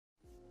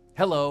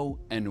Hello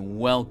and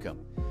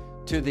welcome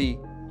to the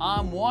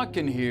I'm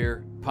Walking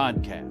Here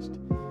podcast.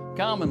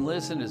 Come and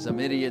listen as some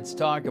idiots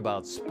talk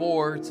about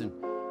sports and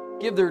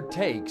give their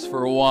takes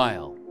for a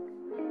while.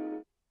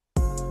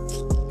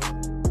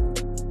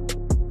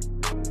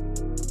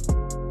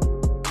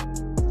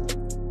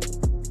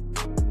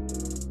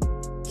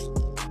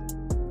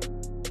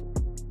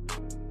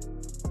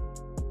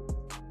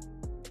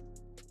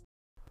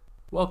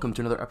 Welcome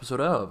to another episode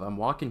of I'm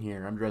Walking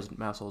Here. I'm your resident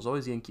Massel, as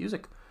always, Ian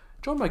Cusick,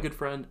 joined by my good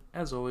friend,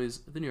 as always,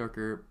 the New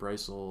Yorker,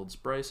 Bryce Olds.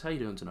 Bryce, how you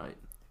doing tonight?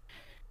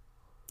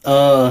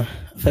 I've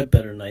had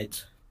better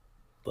nights,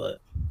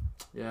 but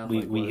Yeah,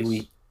 we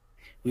likewise.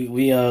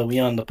 we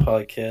on the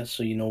podcast,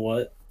 so you know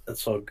what?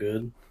 That's all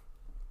good.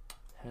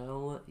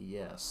 Hell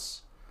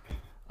yes.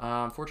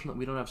 Unfortunately,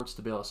 we don't have sports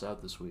to bail us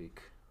out this week,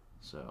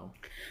 so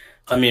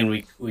I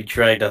mean, we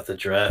dragged out the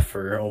draft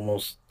for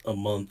almost a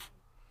month.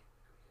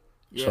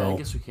 yeah, So- I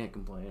guess we can't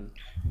complain.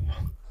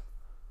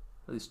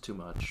 At least too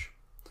much.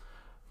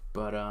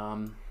 But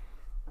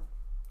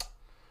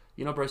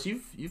Bryce,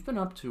 you've been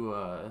up to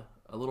a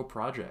little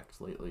project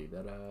lately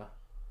that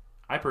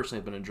I personally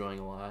have been enjoying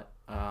a lot.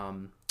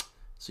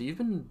 So you've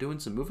been doing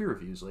some movie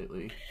reviews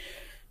lately.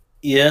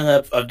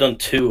 Yeah, I've done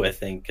two, I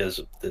think, as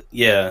of this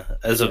Yes,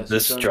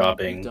 this you've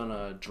dropping. done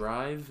a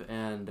Drive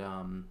and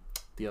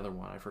the other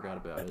one I forgot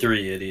about it.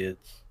 Three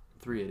Idiots.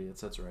 Three Idiots.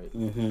 That's right.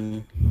 Mm-hmm.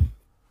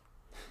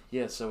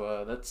 Yeah.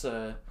 So that's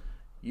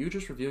you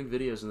just reviewing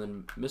videos, and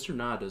then Mr.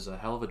 Na does a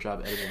hell of a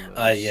job editing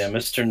those. Yeah,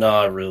 Mr.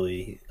 Na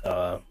really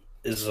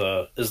is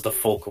the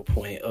focal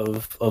point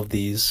of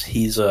these.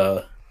 He's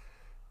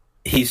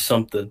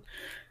something.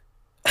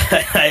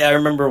 I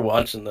remember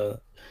watching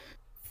the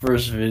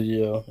first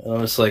video, and I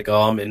was like,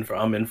 "Oh, I'm in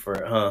for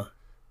it, huh?"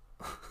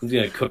 He's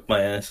gonna cook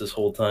my ass this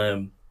whole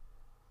time.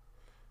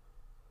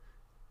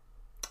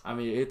 I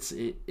mean,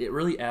 it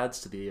really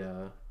adds to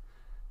the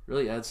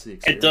experience.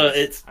 It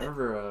does. I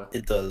remember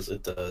It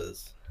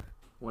does.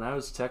 when I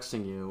was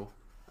texting you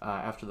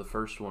after the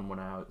first one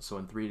went out. So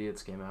when Three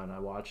Idiots came out, and I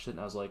watched it, and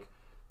I was like,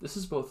 "This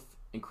is both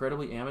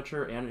incredibly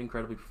amateur and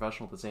incredibly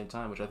professional at the same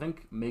time," which I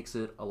think makes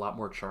it a lot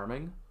more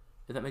charming.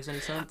 If that makes any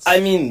sense. I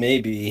mean,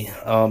 maybe.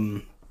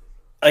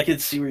 I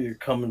could see where you're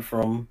coming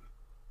from,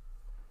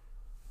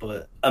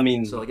 but I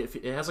mean, So like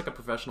it has like a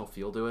professional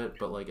feel to it,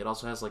 but like it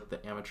also has like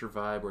the amateur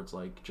vibe where it's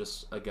like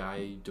just a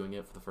guy doing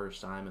it for the first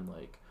time, and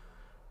like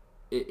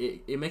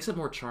it makes it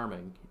more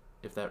charming,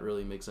 if that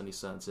really makes any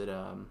sense.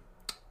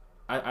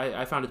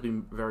 I found it to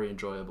be very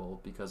enjoyable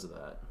because of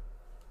that.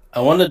 I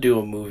want to do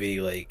a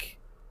movie like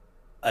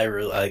I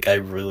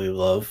really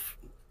love,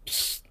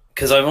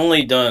 because I've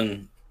only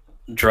done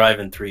Drive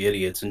and Three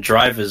Idiots, and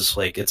Drive is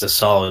like, it's a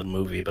solid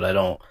movie, but I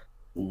don't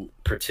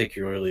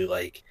particularly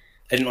like.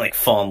 I didn't like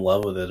fall in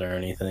love with it or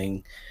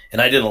anything,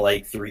 and I didn't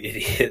like Three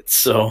Idiots,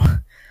 so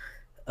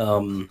I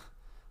want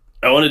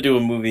to do a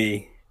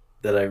movie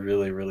that I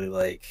really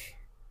like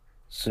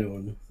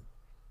soon.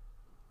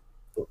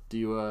 Do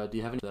you have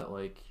any that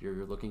like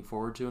you're looking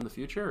forward to in the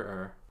future,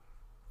 or?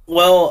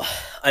 Well,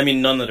 I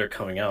mean, none that are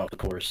coming out, of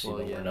course.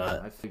 Well, yeah, we're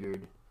not. I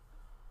figured.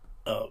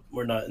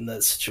 We're not in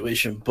that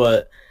situation,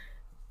 but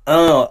I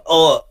don't know.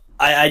 Oh,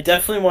 I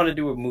definitely want to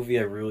do a movie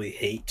I really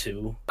hate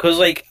too, because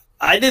like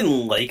I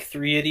didn't like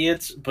Three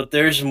Idiots, but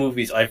there's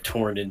movies I've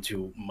torn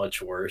into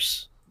much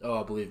worse.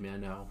 Oh, believe me, I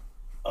know.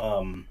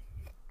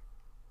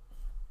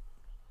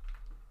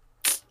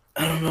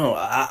 I don't know.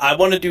 I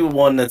want to do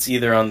one that's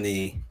either on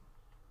either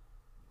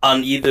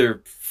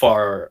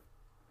part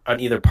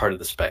of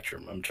the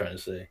spectrum. I'm trying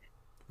to say,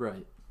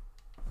 Right.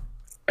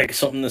 like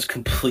something that's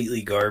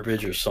completely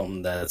garbage or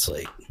something that's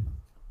like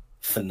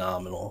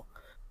phenomenal.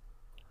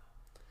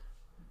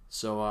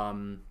 So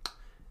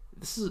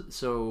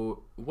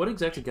what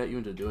exactly got you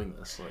into doing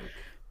this? Like,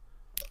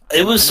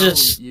 It was I know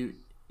just you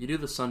do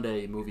the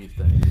Sunday movie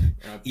thing.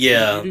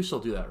 Yeah. You do still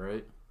do that,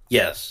 right?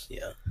 yes,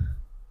 yeah.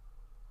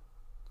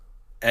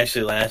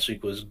 Actually, last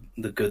week was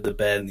The Good, the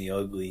Bad, and the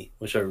Ugly,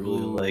 which I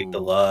really Ooh. liked a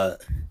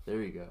lot.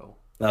 There you go.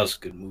 That was a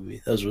good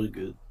movie. That was really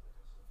good.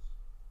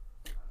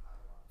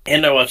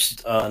 And I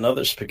watched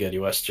another spaghetti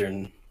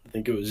western. I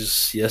think it was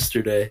just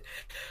yesterday.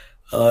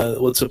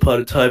 Once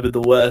Upon a Time in the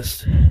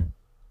West.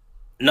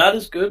 Not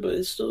as good, but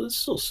it's still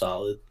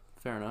solid.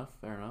 Fair enough.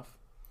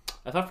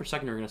 I thought for a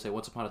second you were going to say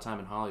Once Upon a Time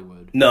in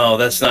Hollywood. No,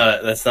 that's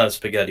not a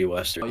spaghetti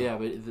western. Oh yeah,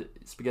 but the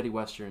spaghetti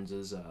westerns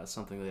is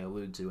something they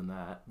allude to in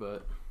that.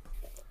 But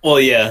Well,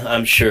 yeah,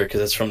 I'm sure,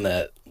 because it's from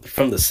the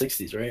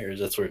 '60s, right? Or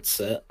that's where it's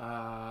set.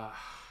 I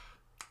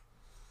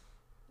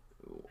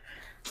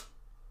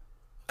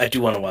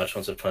do want to watch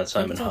Once Upon a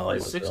Time in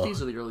Hollywood. The though.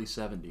 60s or the early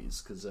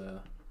 70s, because I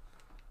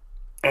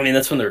mean,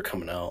 that's when they were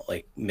coming out,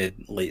 like late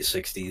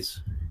 '60s.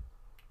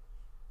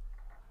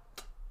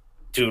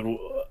 Dude,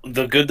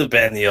 The Good, the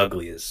Bad, and the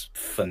Ugly is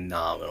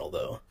phenomenal,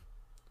 though.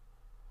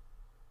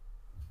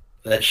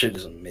 That shit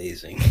is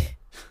amazing.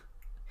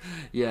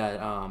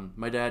 yeah,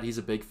 my dad, he's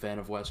a big fan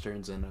of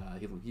westerns, and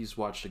he's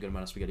watched a good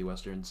amount of spaghetti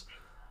westerns.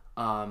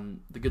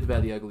 The Good, the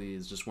Bad, the Ugly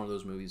is just one of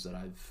those movies that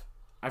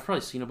I've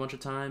probably seen a bunch of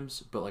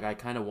times, but like I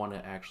kind of want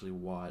to actually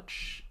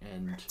watch.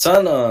 And It's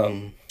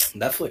on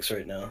Netflix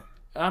right now.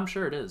 I'm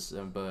sure it is,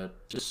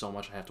 but just so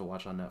much I have to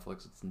watch on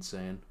Netflix. It's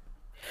insane.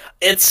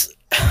 It's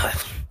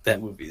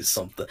that movie is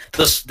something.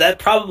 That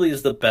probably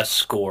is the best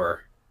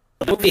score.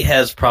 The movie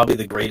has probably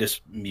the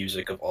greatest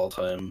music of all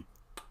time.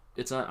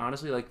 It's not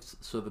honestly like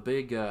so the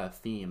big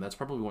theme. That's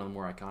probably one of the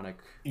more iconic.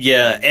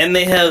 Yeah, and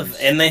they have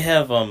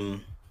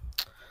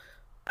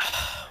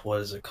what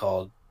is it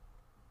called?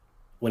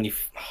 When you,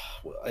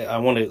 I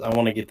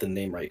want to get the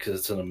name right because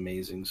it's an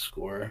amazing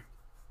score.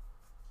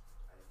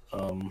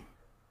 I'm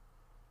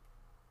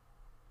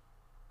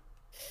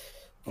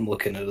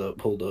looking it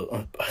up. Hold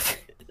up.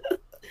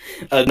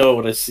 I know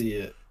when I see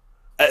it.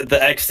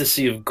 The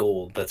Ecstasy of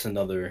Gold. That's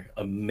another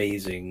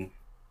amazing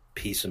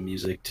piece of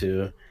music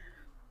too.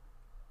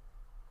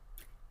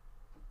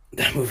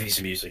 That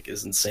movie's music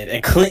is insane,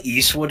 and Clint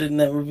Eastwood in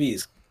that movie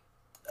is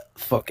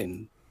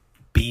fucking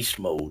beast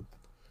mode.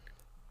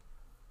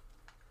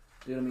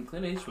 Dude, I mean,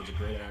 Clint Eastwood's a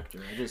great actor.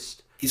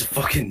 He's a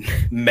fucking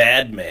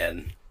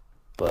madman.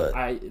 But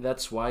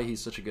that's why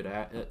he's such a good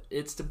actor.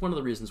 It's one of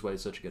the reasons why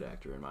he's such a good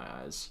actor in my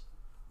eyes.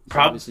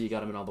 Obviously, you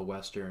got him in all the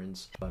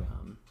westerns. But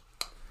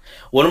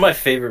one of my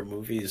favorite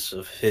movies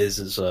of his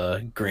is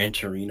Gran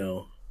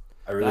Torino.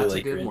 I really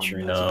like Gran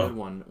Torino. That's a good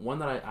one. One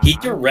that he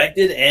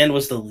directed and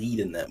was the lead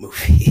in that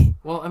movie.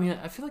 Well, I mean,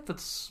 I feel like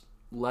that's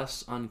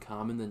less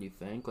uncommon than you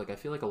think. Like, I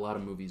feel like a lot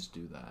of movies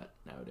do that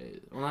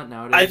nowadays. Well, not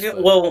nowadays.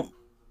 Well,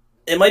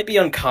 it might be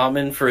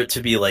uncommon for it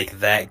to be like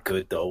that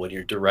good though when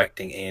you're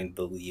directing and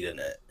the lead in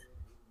it.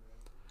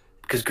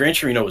 Because Gran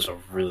Torino was a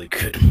really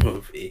good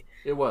movie.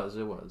 It was.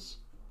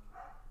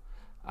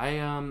 I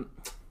don't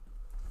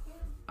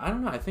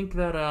know. I think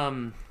that I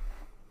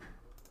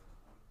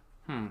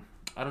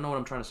don't know what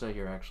I'm trying to say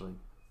here actually.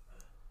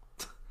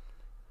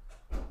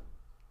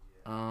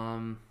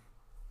 I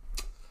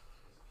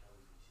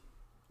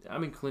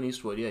mean Clint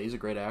Eastwood, yeah, he's a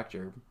great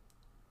actor.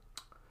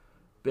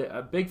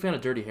 A big fan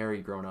of Dirty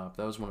Harry growing up.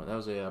 That was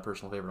a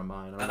personal favorite of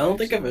mine. I don't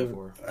think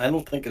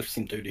I've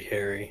seen Dirty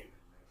Harry.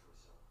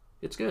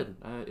 It's good.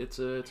 It's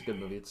a good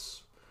movie.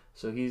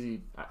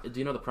 Do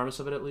you know the premise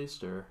of it at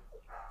least or?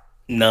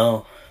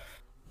 No.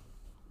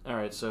 All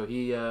right, so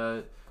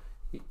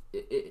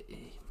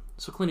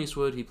so Clint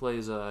Eastwood, he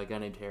plays a guy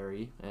named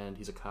Harry, and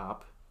he's a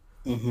cop.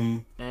 Mm-hmm.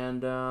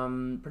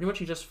 And pretty much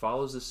he just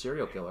follows this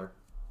serial killer.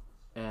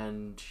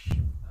 And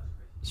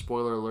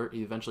spoiler alert,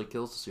 he eventually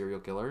kills the serial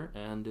killer,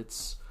 and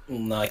it's...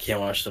 No, I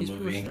can't watch the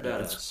movie.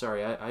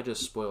 Sorry, I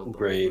just spoiled the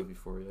movie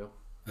for you.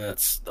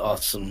 That's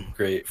awesome.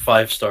 Great.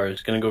 5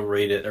 stars. Gonna go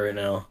rate it right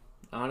now.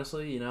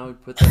 Honestly,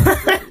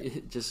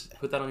 just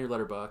put that on your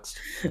letterbox.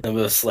 I'm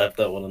gonna slap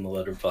that one on the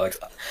letterbox.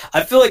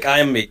 I feel like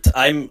I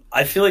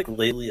feel like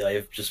lately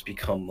I've just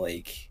become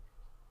like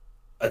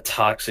a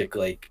toxic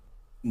like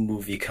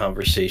movie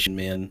conversation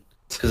man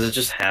because it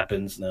just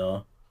happens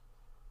now.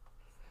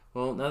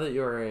 Well, now that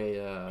you're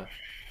a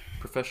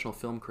professional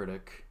film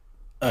critic,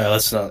 all right,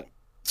 let's not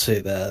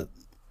say that.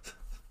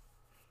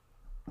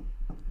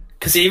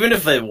 Because even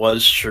if it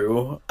was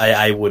true,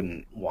 I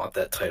wouldn't want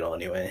that title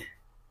anyway.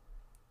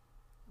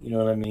 You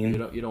know what I mean?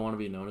 You don't want to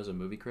be known as a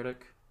movie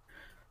critic?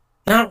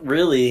 Not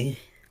really.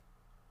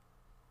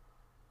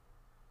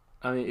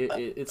 I mean,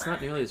 it's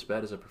not nearly as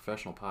bad as a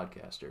professional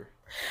podcaster.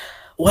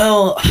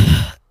 Well,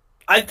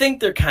 I think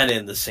they're kind of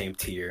in the same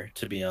tier,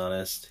 to be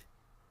honest.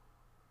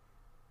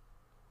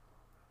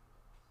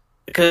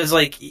 Because,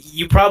 like,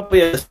 you probably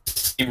have the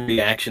same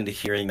reaction to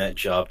hearing that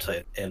job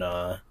title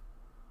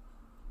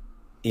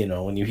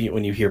in, when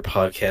you hear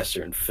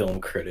podcaster and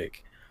film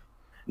critic.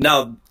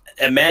 Now,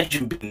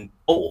 imagine being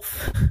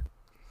both.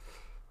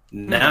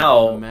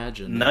 Now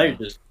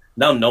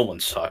no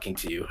one's talking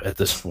to you at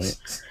this point.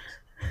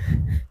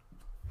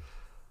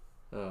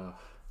 I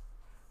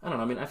don't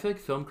know. I mean, I feel like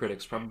film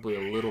critic's probably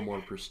a little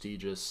more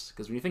prestigious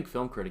because when you think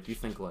film critic, you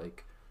think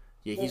like,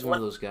 yeah, he's one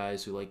of those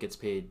guys who like gets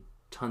paid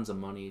tons of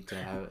money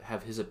to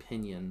have his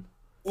opinion.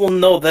 Well,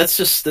 no, that's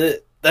just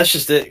it. That's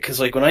just it. Because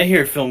like when I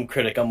hear film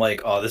critic, I'm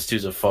like, oh, this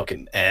dude's a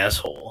fucking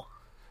asshole.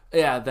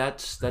 Yeah,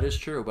 that is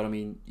true. But I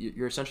mean,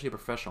 you're essentially a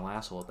professional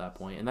asshole at that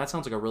point, and that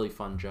sounds like a really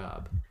fun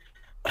job.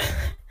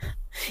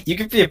 You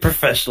could be a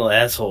professional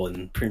asshole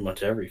in pretty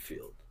much every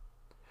field.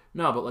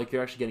 No, but like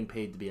you're actually getting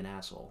paid to be an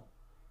asshole.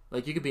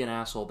 Like you could be an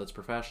asshole that's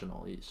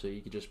professional, so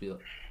you could just be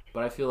like.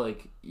 But I feel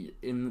like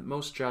in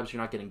most jobs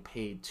you're not getting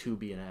paid to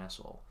be an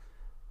asshole.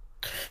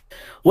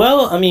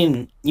 Well, I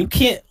mean, you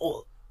can't.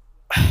 Well,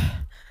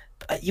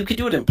 you could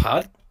do it in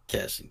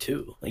podcasting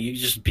too. Like you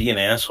just be an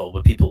asshole,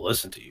 but people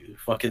listen to you.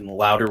 Fucking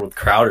Louder with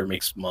Crowder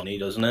makes money,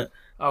 doesn't it?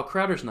 Oh,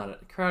 Crowder's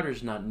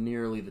not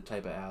nearly the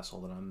type of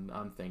asshole that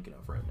I'm thinking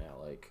of right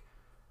now. Like,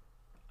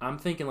 I'm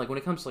thinking like when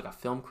it comes to like a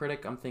film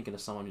critic, I'm thinking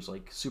of someone who's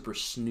like super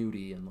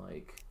snooty and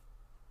like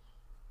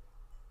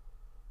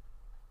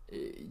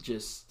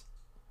just,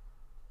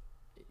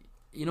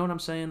 you know what I'm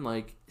saying?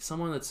 Like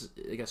someone that's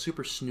like a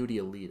super snooty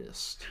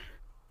elitist.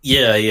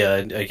 Yeah,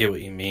 I get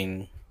what you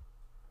mean.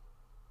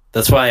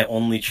 That's why I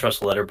only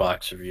trust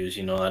Letterboxd reviews.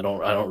 You know, I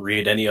don't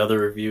read any other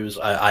reviews.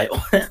 I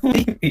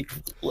only read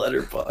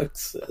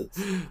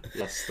Letterboxd.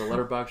 Yes, the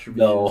Letterboxd reviews.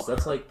 No.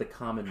 That's like the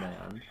common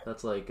man.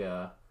 That's like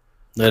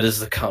That is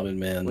the common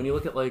man. when you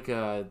look at like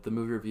the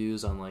movie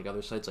reviews on like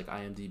other sites like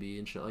IMDb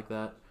and shit like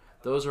that.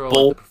 Those are all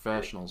Bull- like the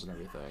professionals and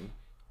everything.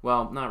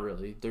 Well, not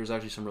really. There's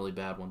actually some really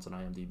bad ones on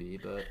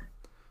IMDb, but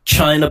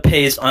China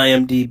pays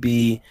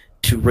IMDb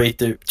to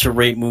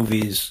rate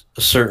movies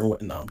a certain way.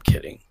 No, I'm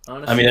kidding.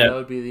 honestly, I mean, that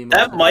would be the most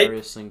that might-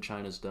 hilarious thing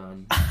China's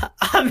done.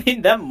 I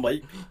mean, that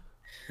might.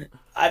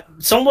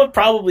 Someone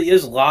probably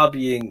is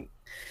lobbying,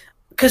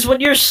 because when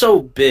you're so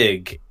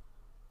big,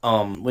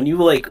 when you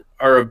like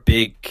are a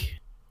big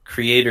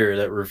creator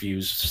that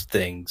reviews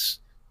things,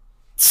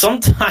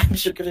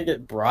 sometimes you're gonna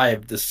get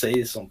bribed to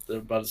say something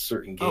about a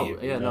certain game.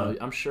 Oh yeah, you know? no,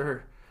 I'm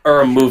sure. Or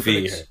a I'm sure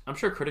movie. I'm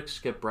sure critics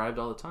get bribed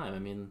all the time. I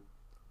mean,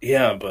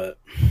 Yeah, but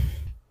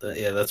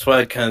yeah, that's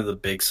why kind of the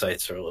big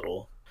sites are a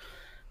little.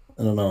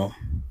 I don't know.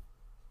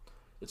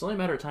 it's only a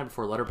matter of time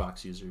before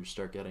Letterboxd users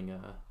start getting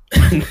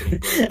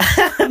bribed.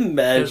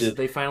 Imagine. Because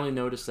they finally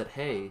notice that,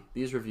 hey,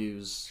 these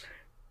reviews,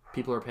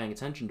 people are paying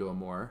attention to them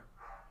more.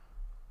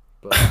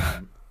 But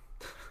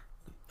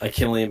I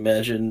can only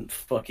imagine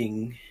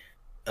fucking.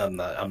 I'm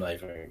not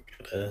even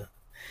gonna.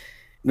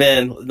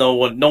 Man, no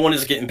one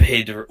is getting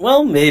paid to.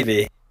 Well,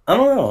 maybe. I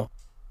don't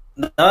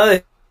know.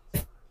 I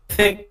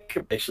think it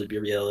could actually be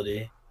a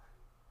reality.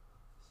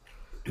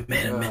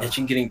 Man,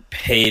 imagine getting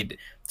paid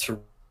to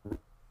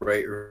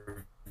write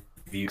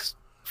reviews.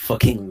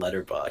 Fucking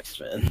Letterboxd,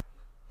 man.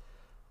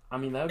 I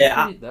mean, that would be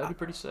Yeah, pretty, that would be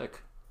pretty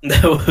sick.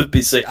 That would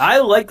be sick. I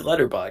like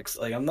Letterboxd.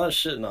 Like, I'm not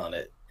shitting on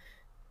it.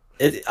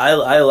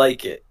 I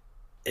like it.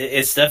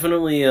 It's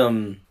definitely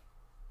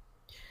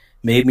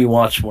made me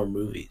watch more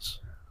movies.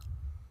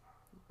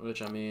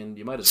 Which, I mean,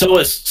 you might as So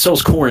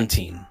is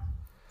quarantine.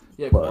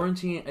 Yeah, but-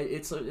 quarantine.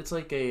 It's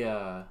like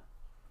a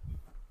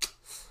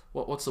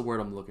what's the word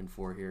I'm looking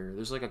for here?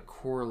 There's like a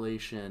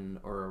correlation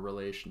or a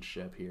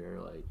relationship here.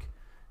 Like,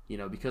 you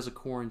know, because of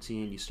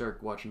quarantine, you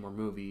start watching more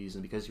movies,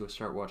 and because you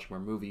start watching more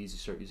movies, you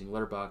start using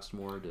Letterboxd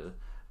more to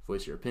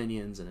voice your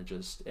opinions, and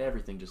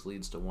everything just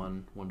leads to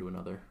one to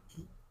another.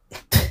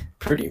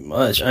 Pretty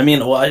much. I mean,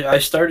 well, I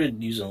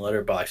started using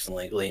Letterboxd in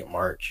like late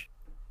March.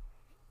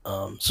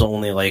 So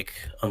only like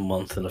a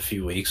month and a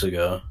few weeks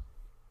ago.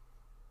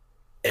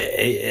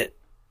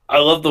 I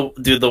love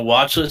the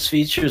watch list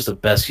feature is the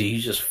best. You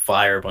just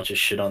fire a bunch of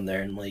shit on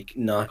there and like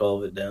knock all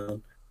of it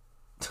down.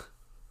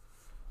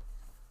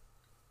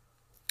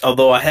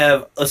 Although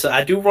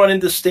I do run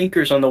into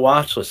stinkers on the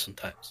watch list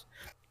sometimes.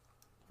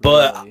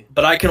 Really?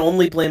 But I can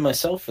only blame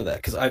myself for that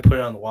because I put it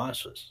on the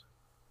watch list.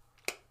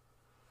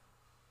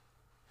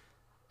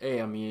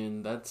 Hey, I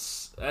mean,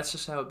 that's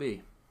just how it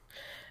be.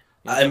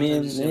 I mean,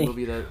 sometimes you see a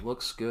movie that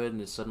looks good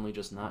and is suddenly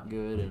just not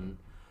good, and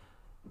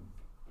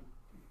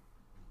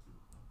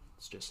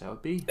it's just how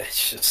it be.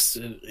 It's just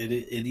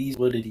it is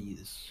what it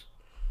is.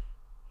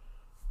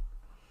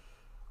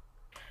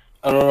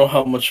 I don't know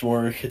how much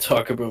more I could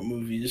talk about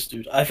movies,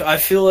 dude. I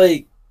feel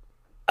like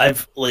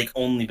I've like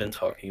only been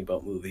talking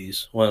about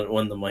movies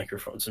when the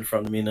microphone's in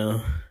front of me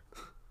now.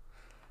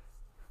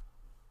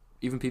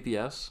 Even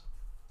PPS.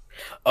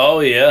 Oh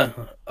yeah.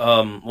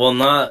 Well,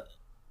 not.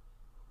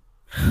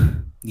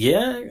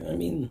 Yeah, I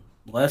mean,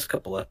 last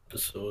couple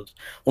episodes.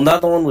 Well, not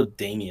the one with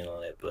Damien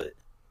on it, but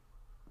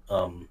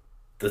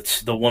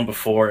the one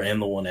before and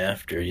the one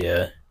after.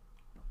 Yeah.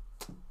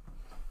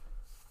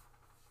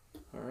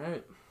 All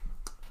right.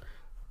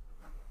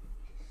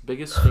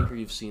 Biggest stinker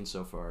you've seen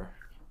so far?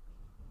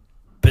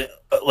 But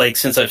like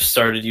since I've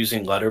started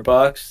using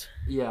Letterboxd.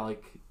 Yeah,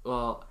 like,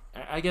 well,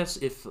 I guess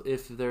if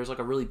there's like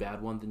a really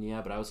bad one, then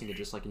yeah. But I was thinking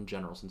just like in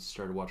general, since you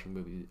started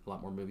watching a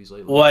lot more movies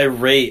lately. Well, I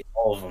rate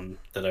all of them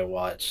that I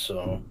watch.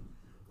 So,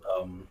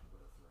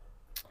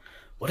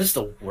 what is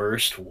the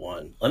worst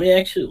one? Let me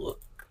actually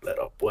look that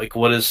up. Like,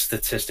 what is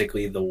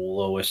statistically the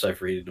lowest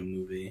I've rated a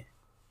movie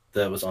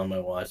that was on my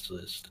watch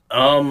list?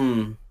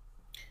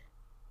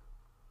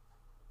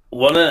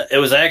 It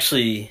was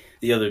actually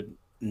the other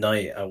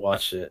night I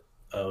watched it.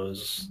 It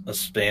was a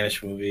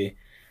Spanish movie.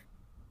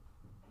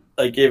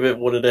 I gave it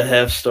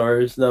 1.5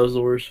 stars. That was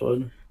the worst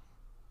one.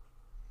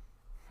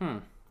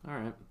 All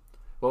right.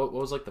 Well, what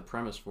was like the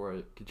premise for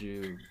it? Could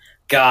you?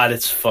 God,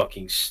 it's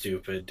fucking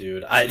stupid,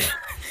 dude. I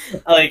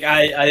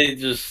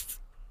just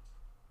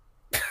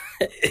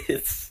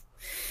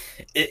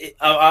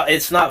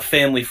it's not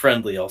family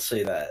friendly. I'll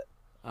say that.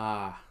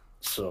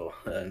 So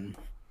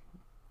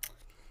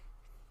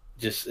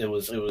it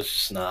was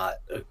just not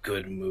a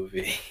good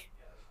movie.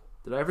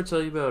 Did I ever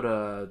tell you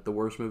about the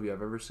worst movie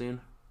I've ever seen?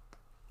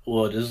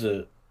 What is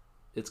it?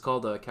 It's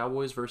called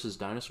Cowboys versus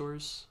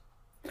Dinosaurs.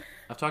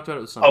 I've talked about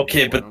it with some.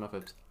 Okay, people. but I don't know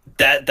if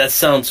I've... that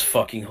sounds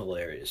fucking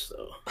hilarious,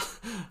 though.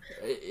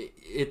 It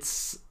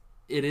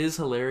is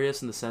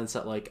hilarious in the sense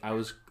that like I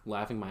was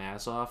laughing my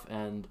ass off,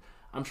 and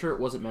I'm sure it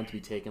wasn't meant to be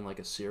taken like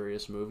a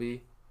serious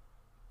movie,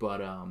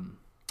 but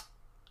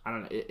I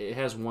don't know. It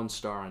has 1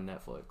 star on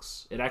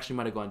Netflix. It actually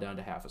might have gone down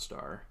to half a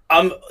star.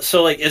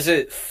 So like, is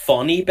it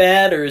funny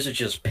bad or is it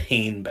just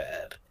pain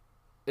bad?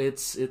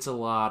 It's a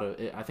lot of.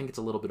 I think it's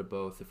a little bit of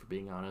both, if we're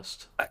being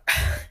honest.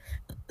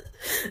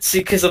 See,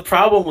 because the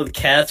problem with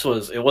Cats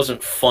was it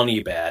wasn't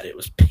funny bad; it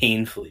was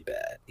painfully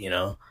bad. You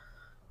know,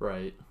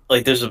 Right.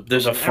 like there's a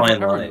fine Everyone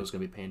knew line. it was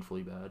going to be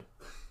painfully bad.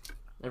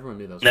 Everyone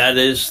knew that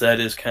was That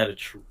is kind of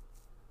true.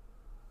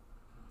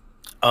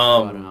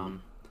 But,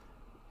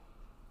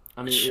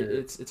 I mean, Sure.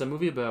 it's a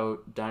movie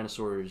about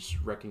dinosaurs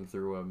wrecking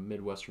through a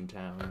midwestern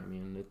town. I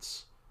mean,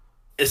 it's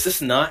Is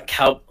this not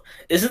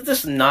Isn't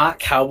this not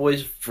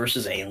Cowboys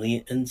versus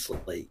Aliens?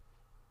 Like,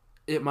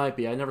 it might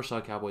be. I never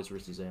saw Cowboys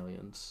versus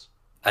Aliens.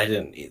 I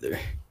didn't either.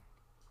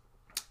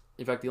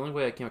 In fact, the only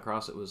way I came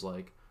across it was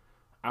like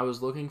I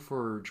was looking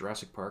for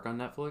Jurassic Park on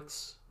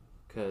Netflix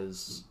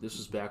because this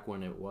was back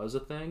when it was a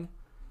thing.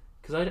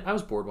 Because I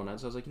was bored one night,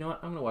 so I was like, you know what?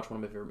 I'm going to watch one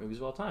of my favorite movies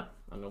of all time.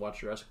 I'm going to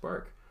watch Jurassic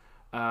Park.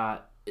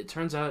 It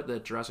turns out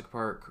that Jurassic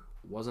Park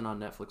wasn't on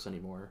Netflix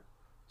anymore.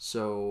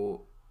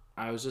 So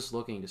I was just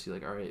looking to see,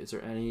 like, all right, is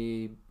there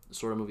any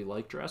sort of movie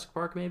like Jurassic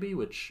Park maybe?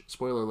 Which,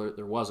 spoiler alert,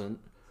 there wasn't.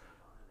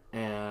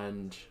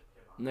 And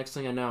next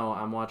thing I know,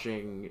 I'm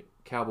watching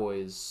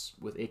cowboys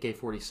with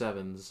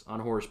AK-47s on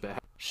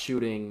horseback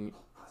shooting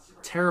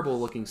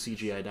terrible-looking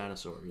CGI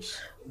dinosaurs.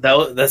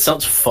 That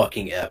sounds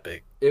fucking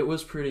epic. It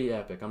was pretty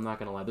epic, I'm not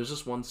gonna lie. There's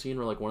this one scene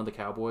where, like, one of the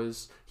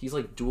cowboys, he's,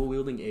 like,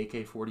 dual-wielding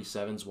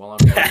AK-47s while on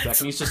horseback, and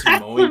he's just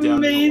mowing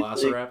down the amazing.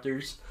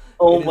 velociraptors.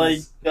 Oh It my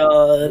is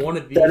god! One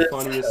of the That is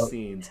funniest so-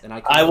 scenes, and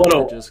I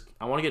wanna-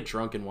 want to get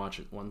drunk and watch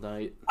it one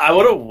night.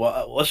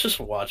 Let's just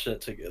watch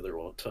that together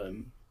one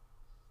time.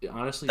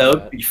 Honestly, That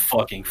would be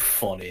fucking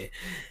funny.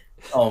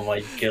 Oh my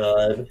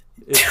god!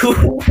 it's-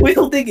 Dual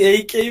wielding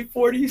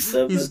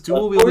AK-47. he's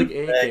dual wielding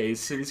AKs,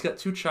 so he's got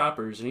 2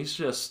 choppers, and he's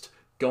just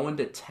going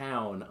to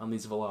town on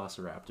these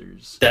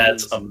velociraptors.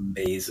 That's It's-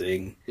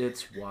 amazing.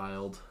 It's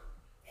wild.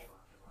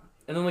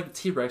 And then, like, the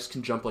T-Rex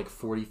can jump, like,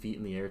 40 feet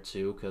in the air,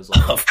 too, because,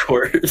 like... Of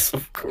course.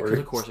 Of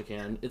course it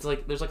can. It's,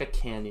 like, there's, like, a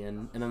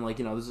canyon, and then, like,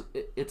 you know,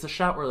 it's a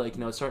shot where, like, you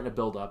know, it's starting to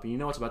build up, and you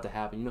know what's about to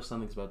happen. You know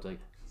something's about to, like,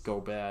 go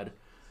bad.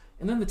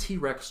 And then the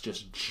T-Rex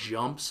just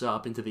jumps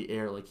up into the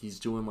air like he's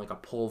doing, like, a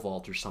pole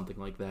vault or something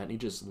like that, and he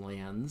just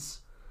lands.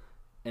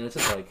 And it's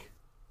just like,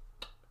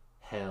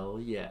 hell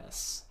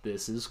yes,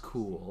 this is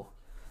cool.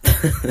 At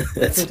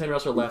the same time, you're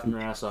also laughing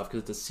your ass off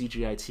because it's a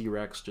CGI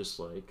T-Rex just,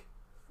 like...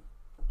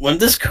 When did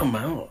this come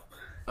out?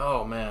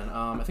 Oh, man.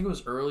 I think it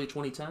was early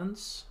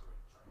 2010s.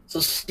 So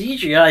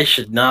CGI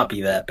should not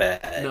be that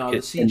bad. No, the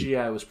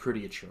CGI was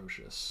pretty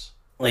atrocious.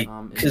 Like, It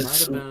might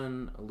because have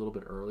been a little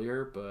bit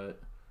earlier, but...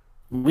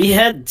 we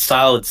had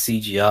solid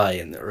CGI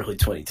in the early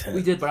 2010s.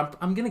 We did, but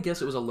I'm going to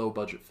guess it was a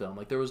low-budget film.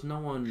 Like, there was no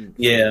one...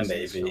 Yeah, famous in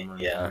this maybe, film or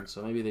yeah. anything,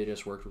 so maybe they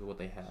just worked with what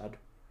they had.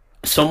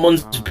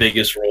 Someone's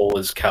biggest role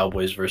is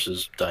Cowboys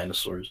versus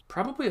Dinosaurs.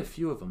 Probably a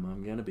few of them,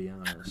 I'm going to be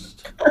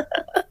honest.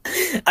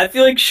 I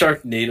feel like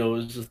Sharknado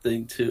is the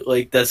thing, too.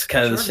 Like, that's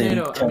kind of the same...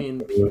 Sharknado, I mean,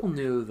 people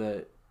knew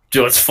that...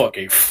 Dude, it's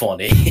fucking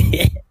funny.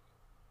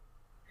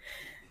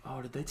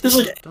 Oh, did they take This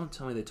it is- off? Don't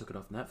tell me they took it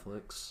off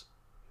Netflix.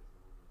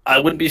 I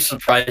wouldn't be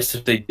surprised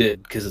if they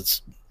did, because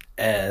it's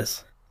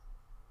ass.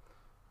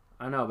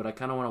 I know, but I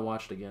kind of want to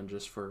watch it again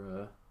just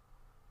for...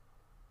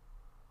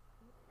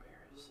 Where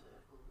is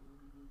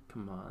it?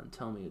 Come on,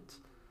 tell me it's...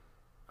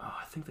 Oh,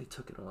 I think they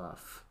took it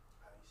off.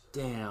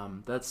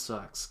 Damn, that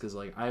sucks, because,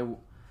 like,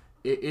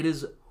 it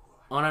is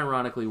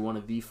unironically one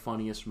of the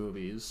funniest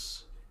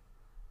movies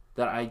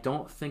that I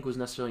don't think was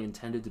necessarily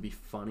intended to be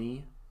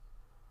funny,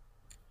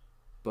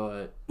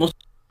 but...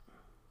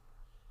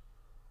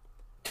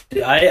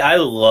 I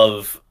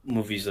love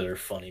movies that are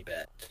funny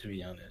bad, to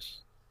be honest.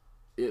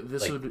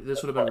 This Like- would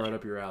have been right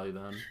up your alley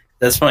then.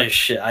 That's my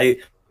shit. I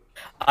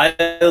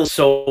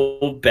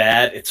so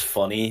bad it's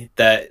funny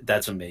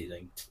that's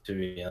amazing to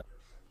me.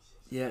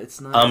 Yeah, it's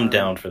not. I'm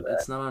down for that.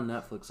 It's not on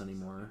Netflix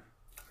anymore.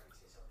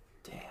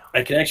 Damn.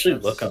 I can actually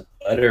That's- look on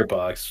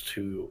Letterboxd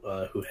who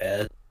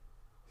had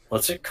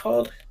what's it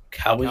called?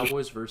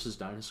 Cowboys versus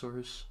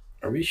Dinosaurs.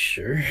 Are we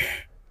sure?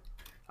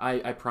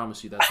 I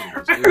promise you that's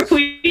what it is. Are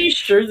we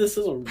sure this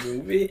is a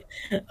movie?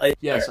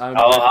 Yes,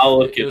 I'll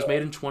look it it was up.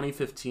 made in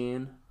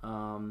 2015.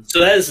 So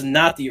that is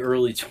not the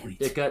early 20s.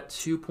 It got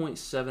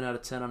 2.7 out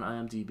of 10 on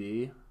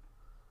IMDb.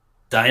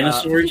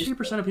 Dinosaurs.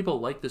 50% of people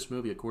like this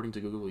movie according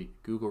to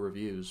Google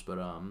reviews, but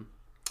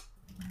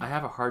I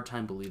have a hard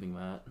time believing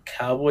that.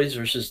 Cowboys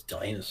versus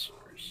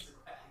Dinosaurs.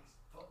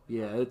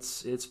 Yeah,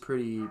 it's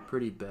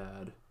pretty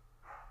bad.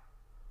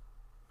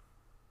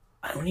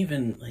 I don't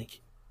even like.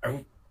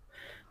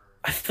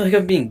 I feel like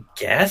I'm being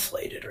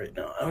gaslighted right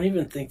now. I don't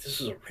even think this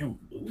is a real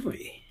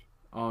movie.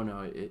 Oh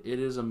no, it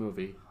is a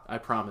movie. I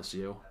promise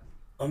you.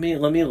 Let me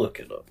look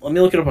it up. Let me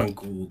look it up on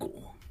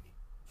Google.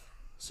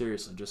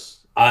 Seriously,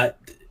 just I'm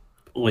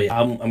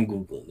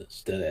googling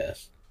this. Dead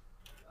ass.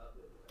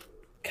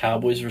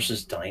 Cowboys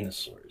versus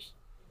Dinosaurs.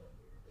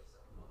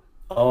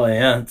 Oh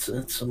yeah,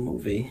 it's a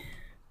movie.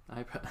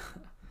 I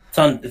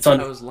It's I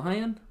on. was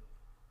lying.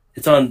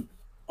 It's on.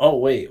 Oh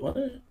wait, what?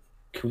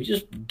 Can we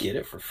just get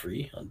it for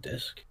free on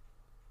disc?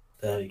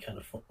 That'd be kind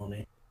of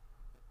funny.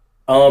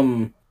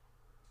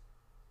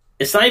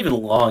 It's not even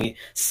long.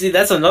 See,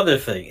 that's another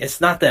thing. It's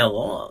not that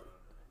long.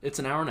 It's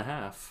an hour and a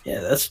half.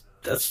 Yeah, that's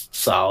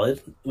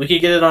solid. We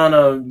could get it on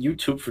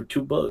YouTube for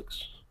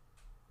 $2.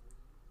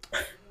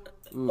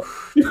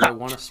 Oof, do I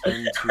want to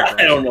spend $2?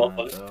 I don't know if on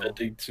I'm that, though?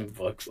 spending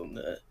 $2 on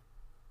that.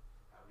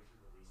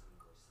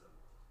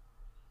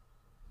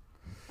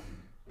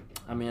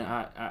 I mean,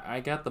 I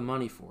got the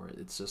money for it.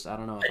 It's just I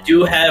don't know. If I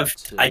do I'm have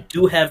to- I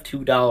do have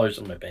 $2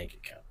 in my bank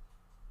account.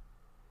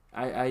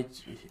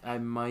 I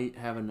might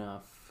have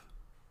enough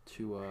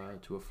to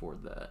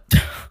afford that.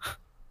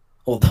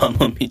 Hold on,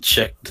 let me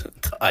check the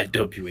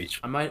IWH.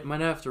 I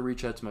might have to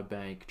reach out to my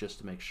bank just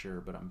to make sure,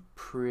 but I'm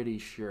pretty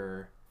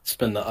sure.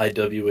 Spend the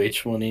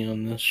IWH money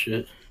on this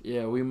shit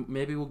Yeah,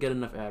 maybe we'll get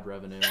enough ad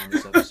revenue on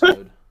this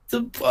episode.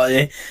 to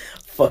buy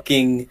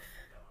fucking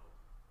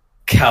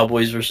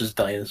Cowboys versus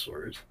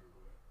Dinosaurs.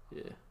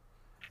 Yeah.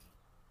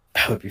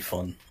 That would be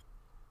fun.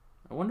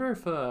 I wonder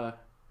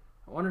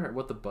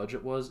what the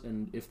budget was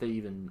and if they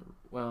even.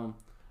 Well,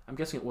 I'm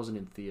guessing it wasn't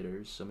in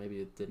theaters, so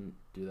maybe it didn't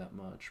do that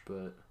much.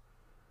 But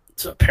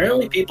So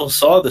apparently people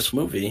saw this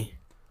movie.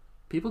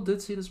 people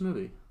did see this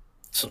movie.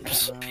 Some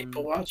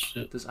people watched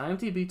it. Does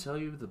IMDb tell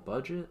you the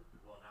budget?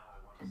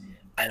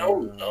 I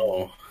don't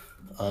know,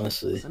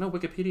 honestly. I know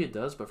Wikipedia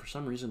does, but for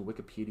some reason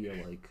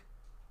Wikipedia like.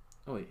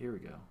 Oh wait, here we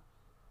go.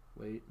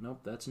 Wait,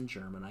 nope, that's in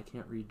German. I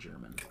can't read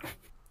German.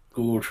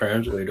 Google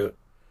Translate it.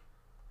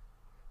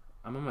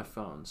 I'm on my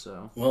phone,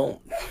 so.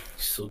 Well,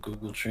 still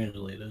Google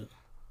Translate it.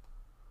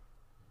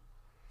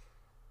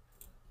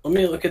 Let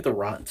me look at the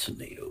Rotten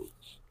Tomatoes.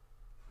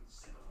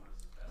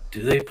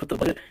 Do they put the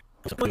budget?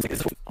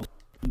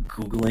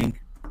 Googling.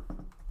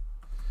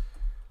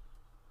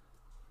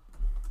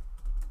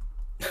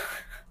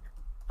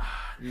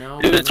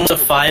 No. Dude, it's almost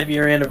a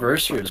 5-year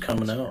anniversary. It's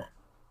coming out.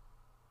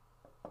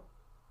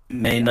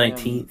 May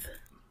 19th.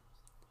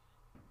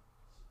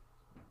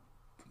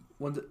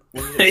 When did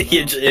it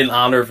come out? In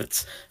honor of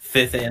its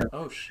 5th anniversary.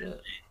 Oh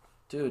shit,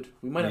 dude,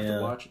 we might have to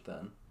Yeah. watch it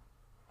then.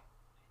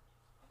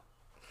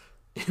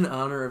 In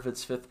honor of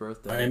its 5th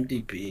birthday.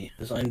 IMDb.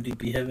 Does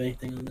IMDb have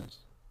anything on this?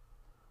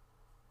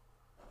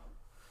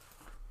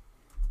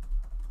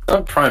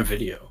 Not Prime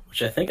Video,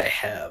 which I think I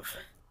have.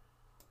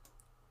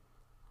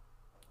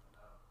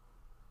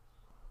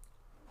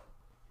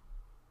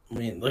 I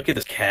mean, look at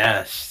this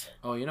cast.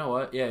 Oh, you know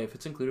what? Yeah, if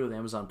it's included with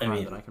Amazon Prime,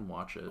 mean, then I can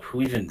watch it.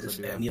 Who even Because is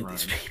I do have any of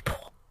these Prime.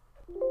 people?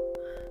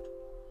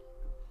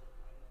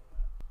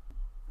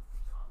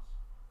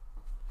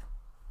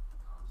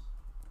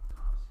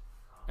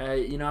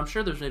 I'm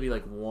sure there's maybe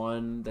like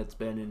one that's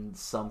been in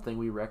something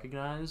we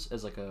recognize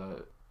as like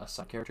a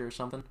side character or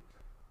something.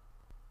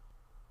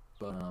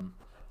 But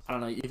I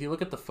don't know. If you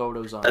look at the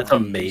photos on, That's you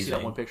see amazing.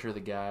 that one picture of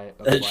the guy,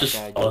 of That's the black just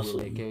guy doing awesome.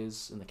 little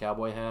AKs in the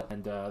cowboy hat,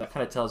 and that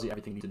kind of tells you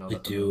everything you need to know I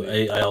about the do.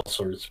 movie. I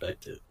also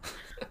respect it.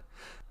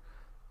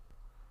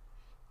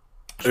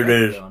 Respect, It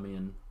is. though, I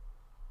mean,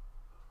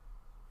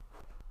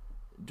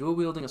 dual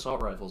wielding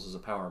assault rifles is a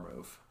power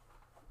move.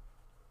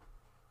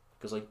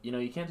 Because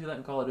you can't do that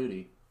in Call of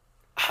Duty.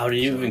 How do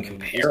you So, even I mean,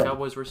 compare is 'em?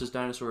 Cowboys versus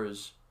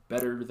Dinosaurs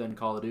better than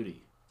Call of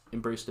Duty?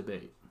 Embrace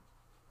debate.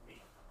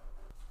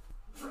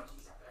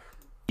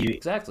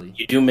 Exactly.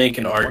 You do make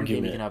an In one game you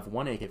argument. can have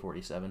one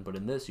AK-47, but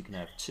in this you can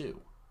have two.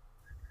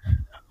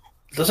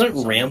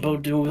 Doesn't Rambo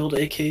dual wield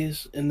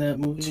AKs in that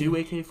movie? Two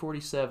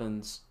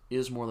AK-47s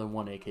is more than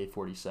one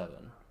AK-47.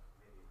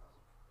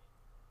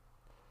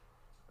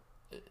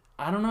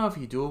 I don't know if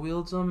he dual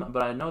wields them,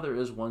 but I know there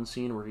is one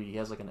scene where he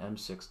has like an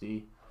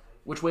M60,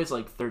 which weighs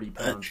like 30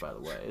 pounds, by the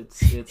way. It's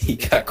He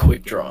it's got a quick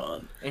heavy draw gun.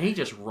 on. And he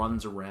just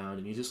runs around,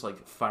 and he's just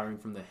like firing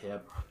from the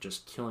hip,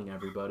 just killing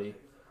everybody.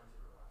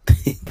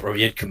 Bro,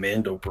 he had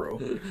Commando, bro.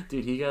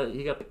 Dude, he got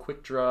the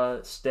quick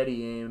draw,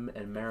 steady aim,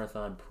 and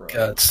marathon pro.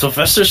 God,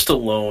 Sylvester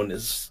Stallone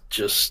is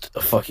just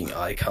a fucking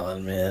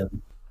icon,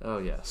 man. Oh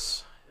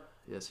yes,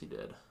 yes he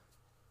did.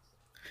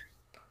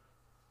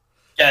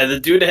 Yeah, the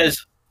dude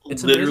has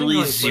It's amazing how literally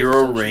he plays zero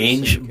essentially the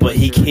range, same but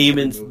he character came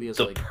in in the movie as,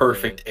 the like,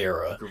 perfect the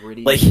era.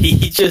 Gritty, Like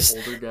he just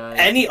older guy.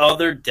 any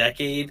other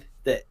decade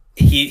that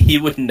he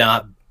would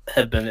not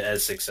have been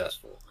as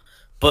successful,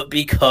 but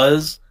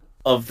because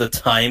of the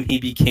time he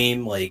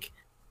became like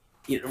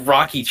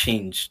Rocky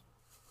changed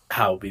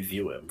how we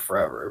view him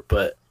forever.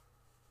 But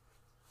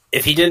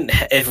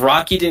if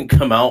Rocky didn't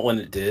come out when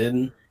it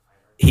did,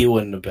 he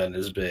wouldn't have been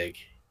as big.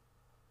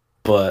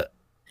 But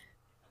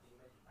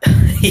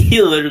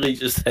he literally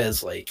just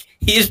has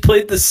he's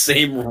played the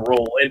same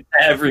role in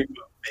every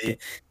movie.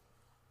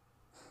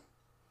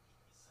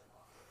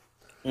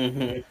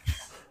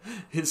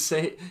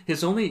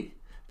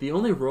 The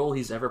only role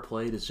he's ever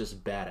played is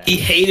just badass. He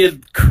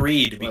hated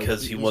Creed Like,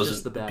 because he he's wasn't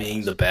just the badass.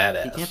 being the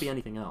badass. He can't be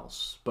anything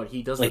else, but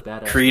he does like the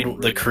badass. Creed, role the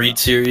really Creed well.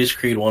 series,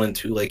 Creed 1 and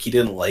 2. Like he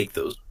didn't like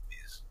those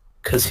movies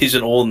because he's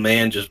an old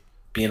man just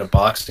being a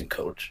boxing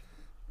coach.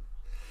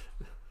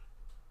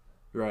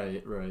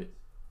 Right.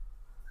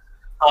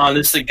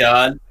 Honest to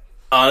God,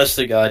 Honest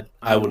to God,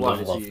 I mean, would what,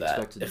 have is he loved that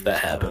expected to if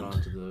that just come out happened.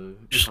 onto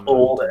Just come out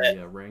old onto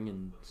the ring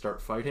and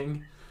start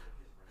fighting.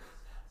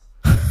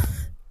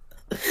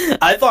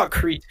 I thought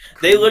Creed.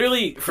 They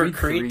literally for Creed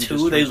Creed 3 just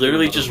 2, they turns into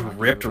literally another just Rocky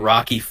ripped movie.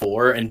 Rocky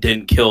 4 and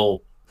didn't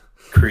kill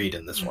Creed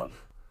in this one,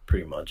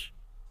 pretty much.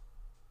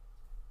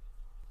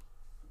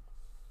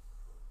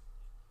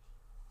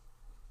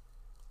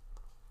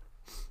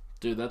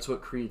 Dude, that's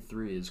what Creed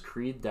 3 is.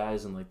 Creed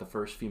dies in like the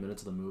first few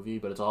minutes of the movie,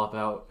 but it's all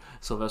about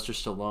Sylvester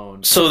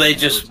Stallone. So they taking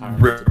just retirement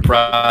to rip beat the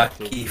guy that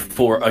killed Rocky Creed,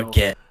 4 even though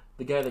again.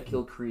 The guy that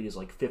killed Creed is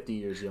like 50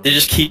 years young. They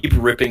just keep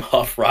ripping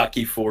off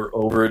Rocky 4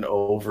 over and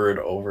over and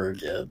over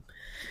again.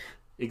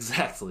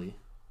 Exactly.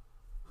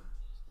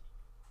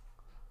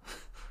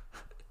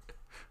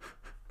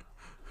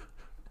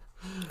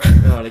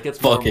 No, and it gets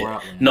Fuck more it. and more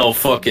outlandish. No,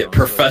 fuck You it. know,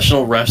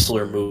 Professional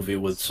wrestler movie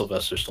with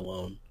Sylvester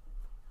Stallone.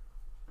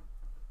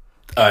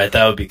 Alright,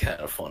 that would be kind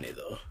of funny,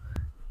 though.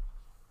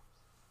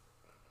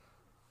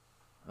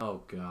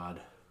 Oh God.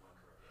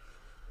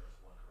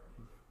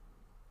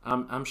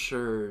 I'm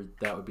sure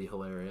that would be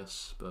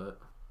hilarious, but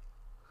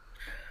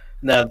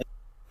Nah.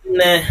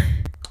 I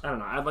don't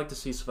know. I'd like to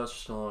see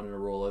Sylvester Stallone in a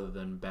role other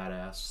than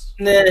badass.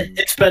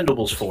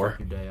 Expendables Just 4. fuck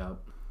your day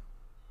up.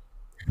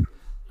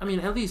 I mean,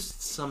 at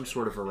least some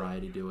sort of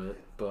variety to it,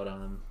 but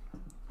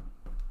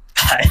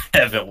I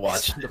haven't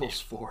watched it.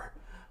 Expendables 4.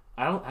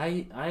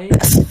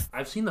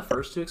 I've seen the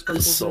first two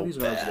Expendables so movies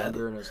when I was bad.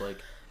 younger, and I was like,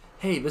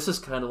 hey, this is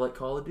kind of like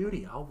Call of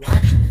Duty. I'll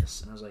watch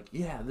this. And I was like,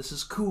 yeah, this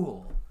is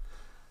cool.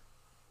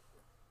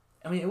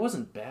 I mean, it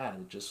wasn't bad.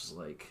 It just was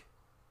like,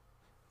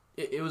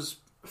 it was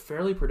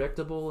fairly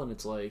predictable, and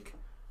it's like,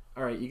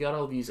 all right, you got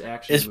all these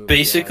action. It's movie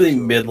basically guys who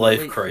are in the Midlife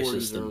late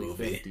Crisis, 40s, the early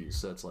movie. 50s,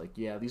 so it's like,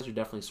 yeah, these are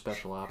definitely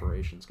special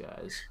operations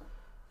guys.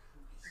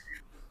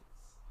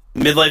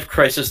 Midlife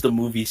Crisis, the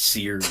movie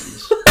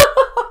series.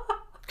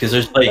 Because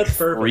there's like That's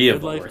perfect. 3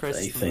 of them, Midlife I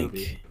Crisis, the think.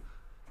 movie.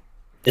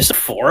 Is there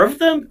 4 of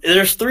them?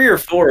 There's 3 or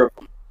 4 of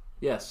them.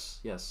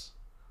 Yes.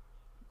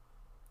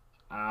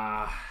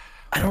 I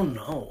don't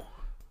know.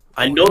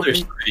 I know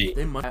there's 3.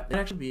 They might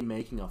actually be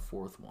making a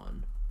 4th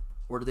one.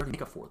 Or did they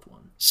make a 4th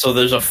one? So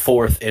there's a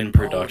 4th in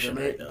production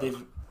Oh, right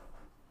now.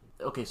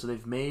 Okay, so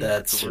they've made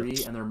That's 3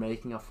 just- and they're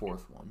making a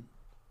 4th one.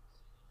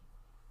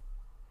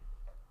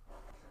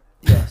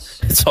 Yes.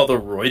 It's all the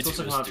roids It's he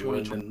also was not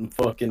doing 2020. and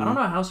fucking... I don't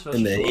know how Sylvester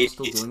in the Stallone's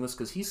still 80s. doing this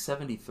because he's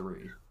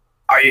 73.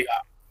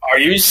 Are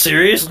you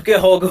serious? Look at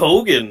Hulk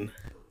Hogan.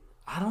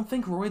 I don't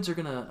think roids are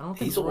gonna. I don't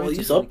think He's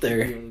roids are up gonna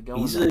there. keep going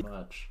He's that a-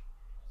 much.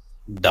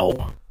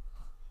 No.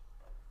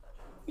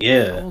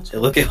 Yeah, How old's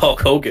look at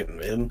Hulk Hogan,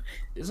 man.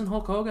 Isn't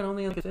Hulk Hogan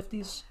only in the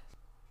 50s?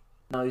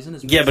 No, he's in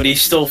his. Yeah, but he's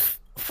mid-60s. still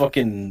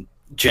fucking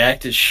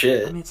jacked as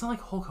shit. I mean, it's not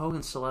like Hulk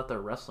Hogan's still out there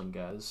wrestling,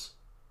 guys.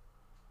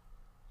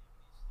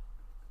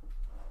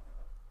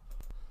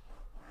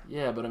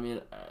 Yeah, but I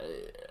mean,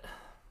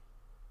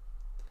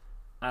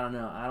 I don't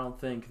know. I don't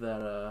think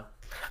that.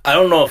 I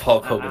don't know if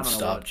Hulk I Hogan don't know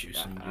stopped what-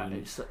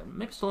 juicing.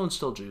 Maybe Stallone's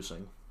still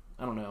juicing.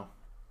 I don't know.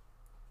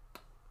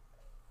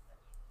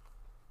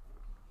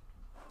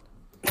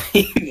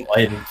 He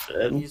might have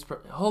been.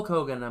 Hulk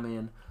Hogan. I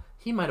mean,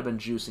 he might have been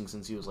juicing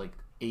since he was like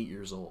 8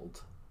 years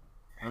old.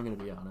 I'm gonna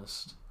be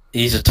honest.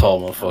 He's a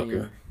tall I motherfucker.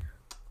 mean,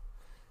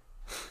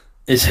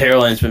 His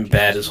hairline's been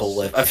bad his whole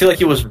life. I feel like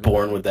he was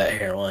born with that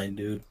hairline,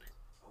 dude.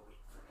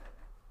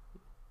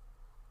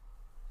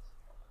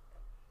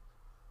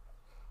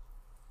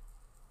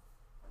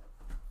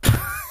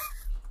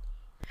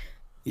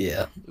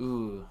 Yeah.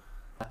 ooh,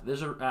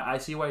 I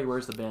see why he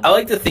wears the band. I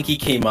like to think he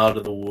came out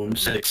of the womb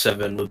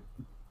 6'7" with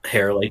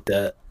hair like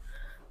that.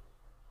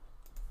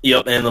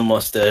 Yep, and the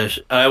mustache.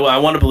 I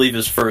want to believe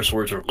his first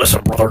words were,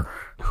 "Listen, brother."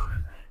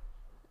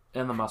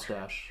 And the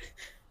mustache.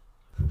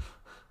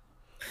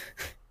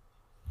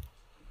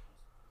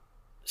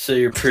 Say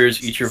your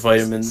prayers, eat your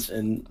vitamins,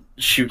 and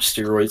shoot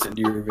steroids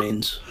into your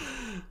veins.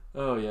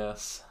 Oh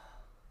yes.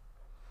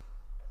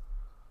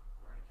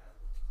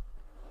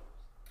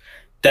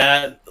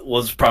 That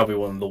was probably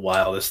one of the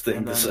wildest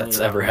And things then that's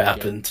later ever on, he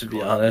happened, get to be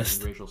caught honest.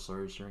 using racial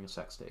slurs during a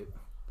sex tape.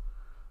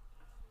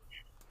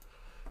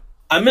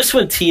 I miss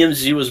when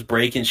TMZ was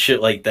breaking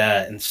shit like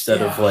that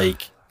instead of Yeah.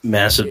 like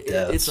massive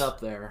deaths. It's up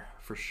there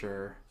for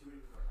sure.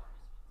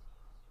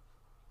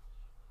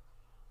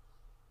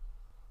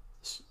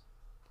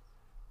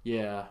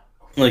 Yeah.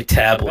 Like Back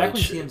tabloid when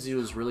shit. TMZ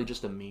was really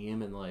just a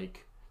meme and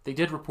like they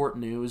did report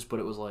news, but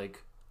it was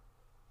like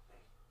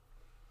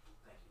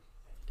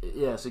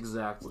yes,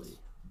 exactly.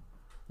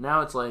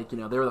 Now it's like, they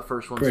were the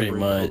first ones Pretty to bring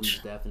much.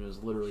 Kobe's death, and it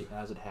was literally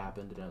as it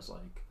happened, and it was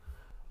like,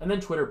 and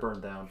then Twitter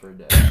burned down for a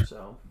day,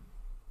 so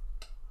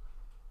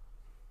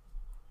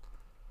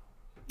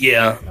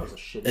Yeah, that was a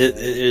shitty it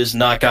day. has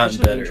not We gotten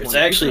should've known better. It's 20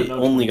 we actually should've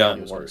known only 2020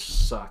 gotten was gonna worse.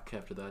 Suck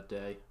after that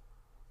day.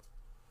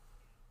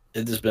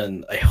 It has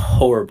been a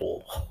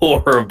horrible,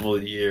 horrible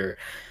year.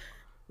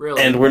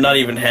 Really, And we're not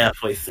even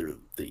halfway through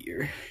the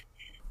year.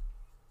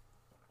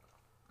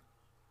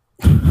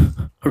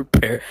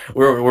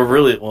 We're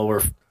really, well,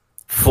 we're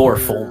 4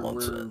 full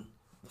months we're in.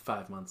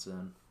 5 months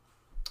in.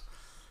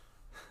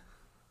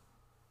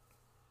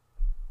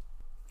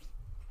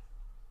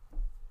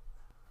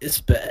 It's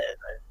bad.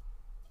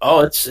 Oh,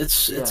 it's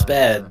Yeah,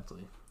 bad.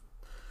 exactly.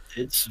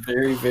 It's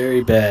very,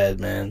 very bad,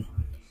 man.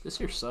 This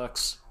year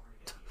sucks.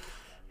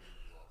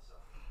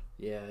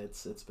 Yeah,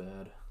 it's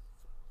bad.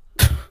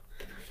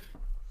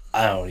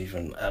 I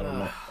don't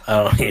know.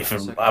 I don't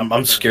even.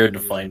 I'm scared to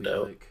find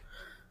out.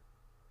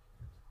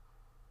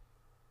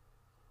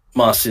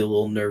 I'm honestly a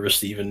little nervous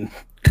to even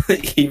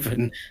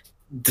even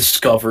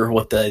discover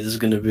what that is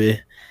going to be.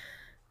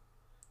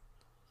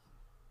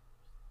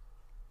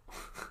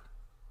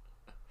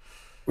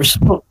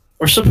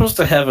 We're supposed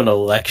to have an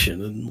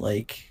election in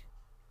like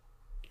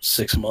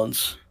 6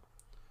 months.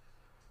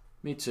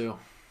 Me too.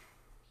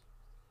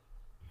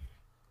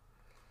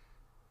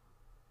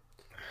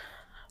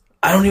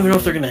 I don't even know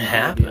if they're going to To be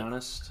happen.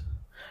 honest,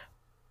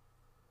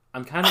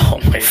 I'm kind of. Oh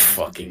my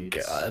fucking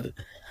god!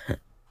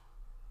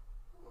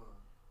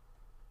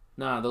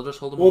 Nah, they'll just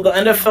hold them. Well, the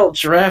over NFL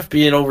draft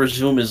being over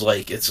Zoom is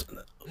like that's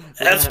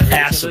it's gonna be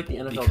passable the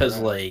NFL because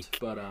draft, like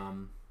but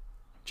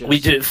we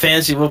do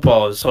fantasy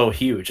football is so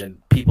huge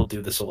and people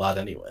do this a lot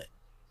anyway.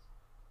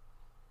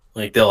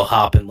 Like they'll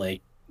hop in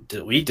we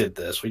did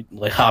this. We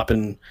like hop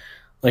in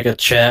like a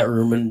chat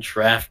room and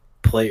draft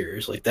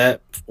players like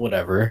that.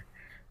 Whatever.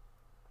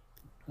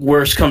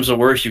 Worst comes to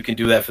worst, you can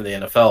do that for the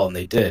NFL, and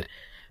they did.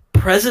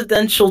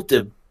 Presidential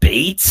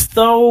debates,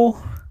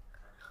 though,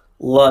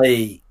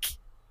 like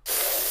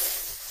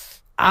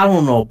I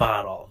don't know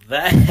about all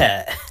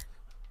that.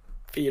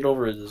 Being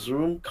over a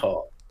Zoom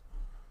call.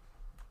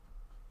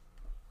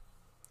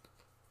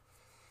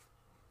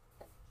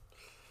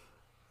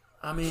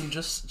 I mean,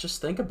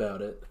 just think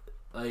about it.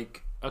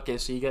 Like, okay,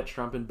 so you got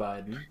Trump and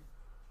Biden.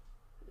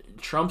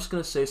 Trump's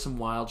gonna say some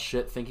wild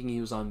shit, thinking he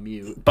was on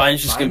mute.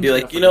 Biden's just gonna be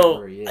like,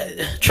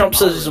 Trump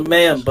says he's a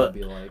man, but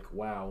be like,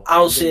 wow, I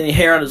don't see any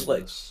hair on his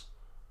legs.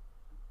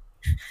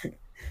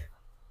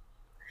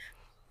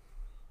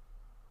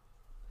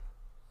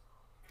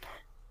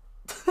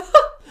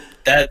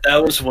 That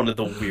was one of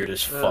the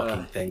weirdest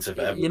fucking things I've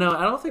ever.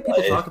 I don't think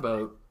people talk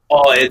about.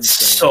 Oh, it's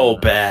so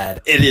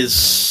bad. It is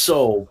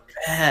so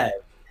bad.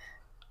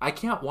 I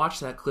can't watch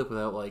that clip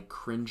without like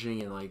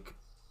cringing and like.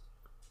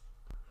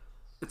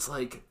 It's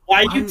like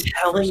why are you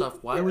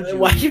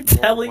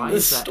telling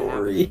this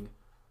story?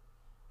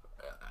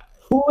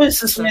 Who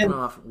is this man?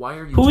 Why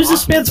are you? Who is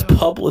this man's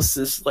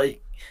publicist?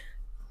 Like,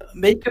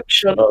 make him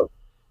shut up.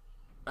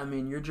 I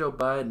mean, you're Joe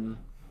Biden.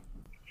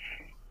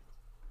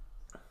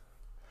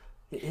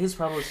 His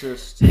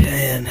publicist.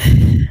 Man,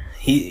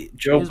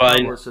 Joe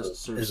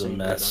Biden is a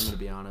mess. I'm gonna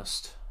be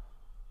honest,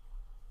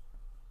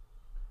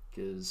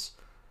 because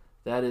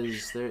that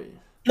is there.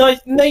 No,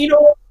 you know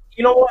what?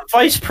 You know what?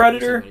 Vice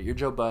Predator. You're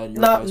Joe Biden.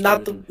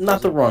 You're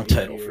not the wrong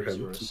title for him.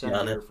 You were a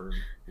senator for a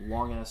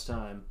long ass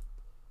time.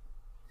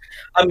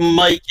 I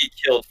might get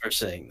killed for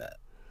saying that.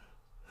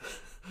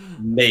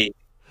 Maybe.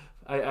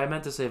 I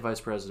meant to say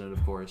vice president,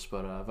 of course,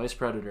 but vice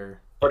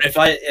predator. But if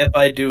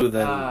I do,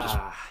 then just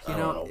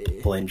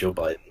blame Joe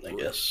Biden. I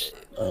guess.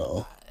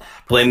 Oh,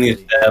 blame the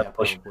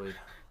establishment.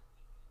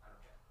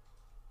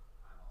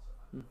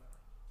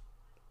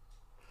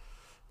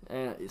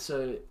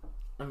 So,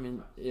 I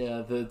mean,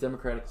 yeah, the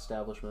Democratic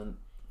establishment.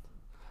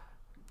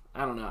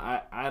 I don't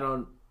know. I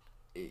don't.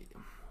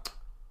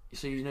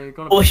 So you're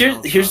going. Well,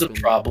 here's the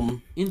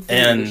problem,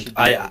 and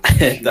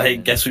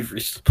I guess we've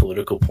reached the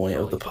political point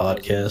of the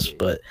podcast,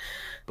 but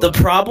the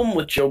problem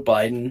with Joe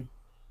Biden,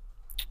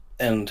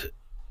 and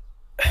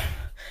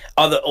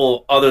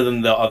other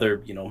than the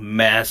other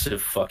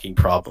massive fucking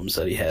problems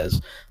that he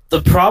has,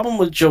 the problem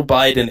with Joe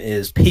Biden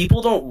is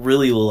people don't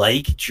really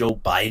like Joe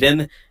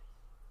Biden;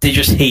 they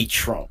just hate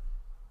Trump.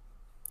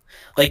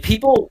 Like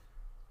people,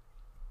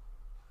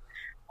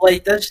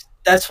 like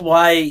that's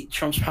why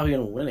Trump's probably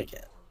gonna win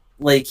again.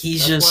 Like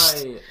he's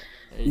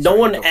no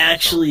one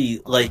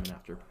actually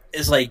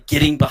is like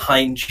getting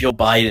behind Joe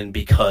Biden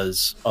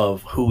because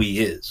of who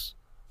he is.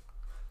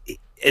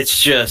 It's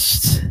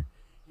just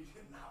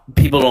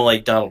people don't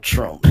like Donald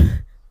Trump.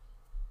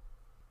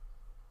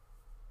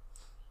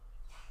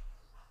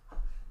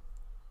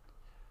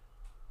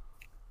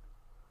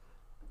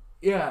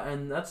 Yeah,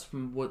 and that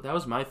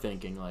was my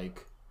thinking.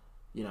 Like,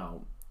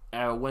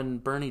 when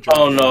Bernie dropped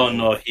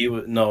out. It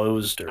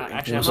was during.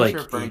 Actually, it was I'm not like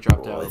sure if Bernie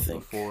April, dropped out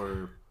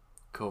before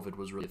COVID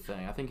was really a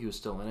thing. I think he was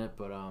still in it,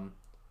 but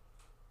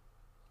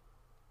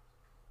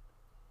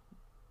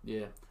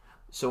yeah.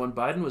 So when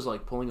Biden was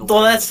like pulling away,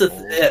 well, that's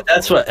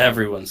what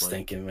everyone's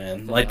thinking,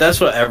 man. Like that's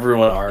what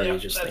everyone already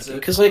just thinking.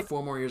 Because like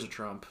 4 more years of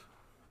Trump.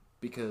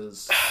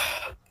 Because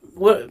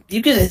what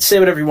you can say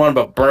whatever you want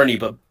about Bernie,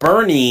 but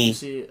Bernie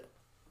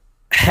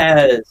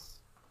has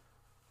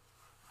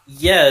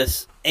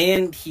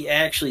and he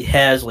actually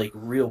has like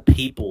real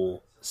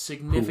people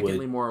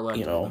significantly more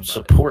elected,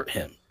 support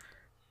him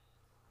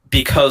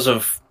because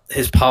of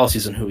his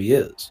policies and who he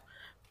is.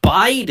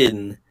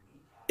 Biden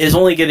is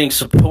only getting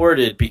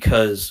supported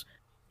because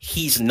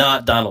he's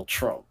not Donald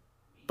Trump.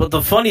 But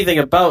the funny thing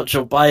about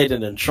Joe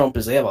Biden and Trump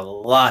is they have a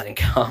lot in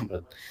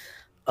common.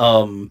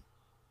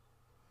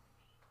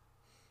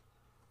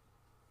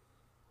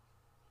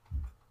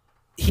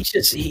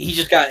 he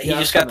just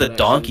got the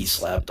donkey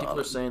slapped People on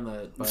are him. saying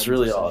that That's Biden's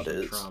really all it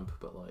essentially is. Trump,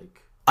 but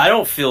like I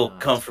don't feel Nah,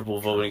 comfortable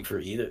it's voting for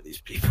either of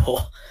these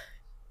people.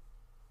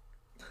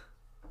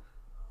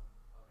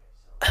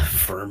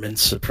 Vermin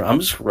Supreme. I'm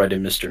just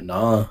writing Mr.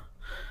 Nah.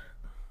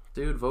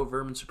 dude, vote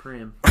Vermin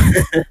Supreme.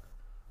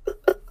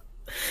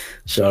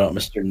 Shout out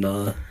Mr.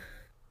 Nah.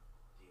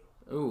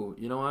 Ooh,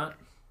 you know what?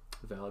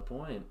 Valid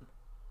point.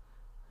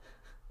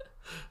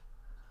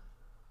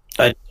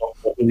 I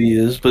don't know who he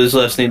is, but his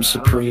last name's I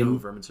don't know who Supreme.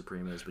 Vermin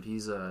Supreme is, but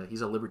he's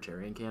a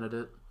libertarian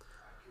candidate,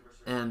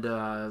 and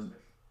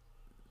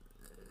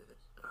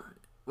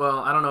well,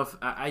 I don't know if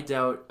I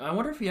doubt. I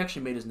wonder if he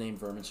actually made his name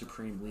Vermin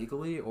Supreme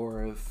legally,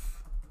 or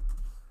if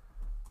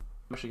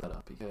I'm actually that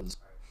up because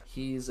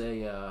he's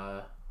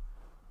a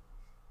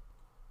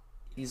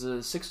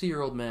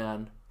 60-year-old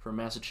man from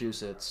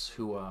Massachusetts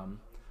who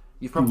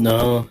you've probably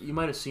No. you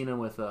might have seen him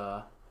with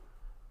the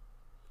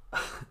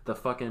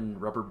fucking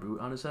rubber boot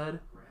on his head.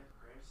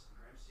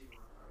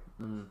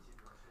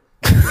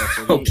 Yeah,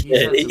 so he's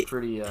had Okay.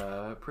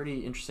 some pretty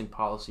interesting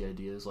policy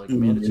ideas like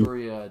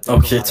mandatory dental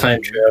Okay, time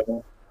hygiene,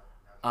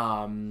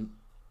 travel.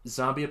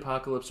 zombie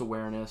apocalypse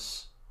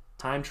awareness,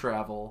 time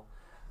travel,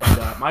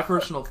 and my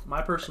personal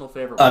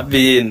favorite I one,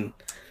 mean,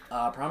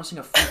 promising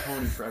a free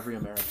pony for every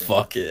American.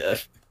 fuck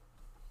it.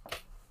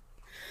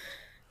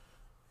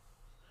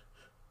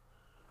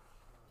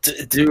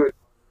 Dude,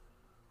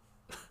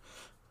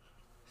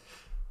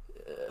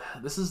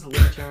 This is the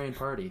Libertarian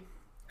Party.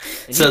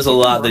 And it says a he's been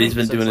lot that running he's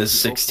been since, doing like,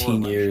 this the 04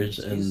 16 years,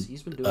 elections. and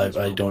He's been doing this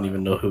for I a don't while.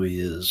 even know who he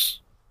is.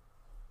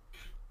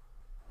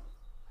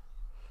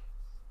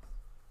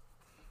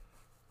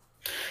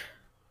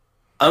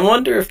 I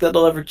wonder if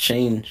that'll ever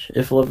change.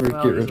 If we'll ever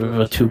Well, get he's rid of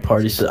a a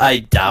two-party vegetarian, system. I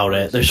doubt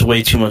it. There's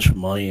way too much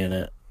money in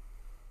it.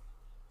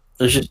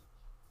 There's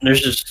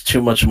just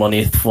too much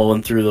money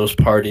flowing through those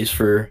parties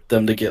for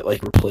them to get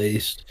like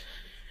replaced.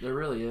 There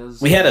really is.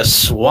 We had a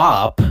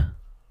swap,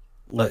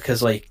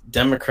 because like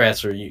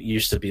Democrats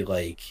used to be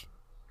like,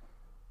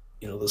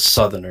 the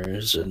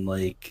Southerners, and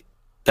like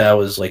that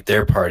was like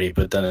their party,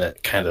 but then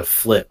it kind of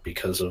flipped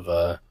because of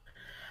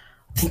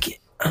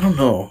I don't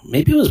know,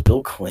 maybe it was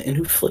Bill Clinton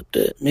who flipped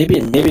it. Maybe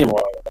I'm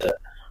wrong with that.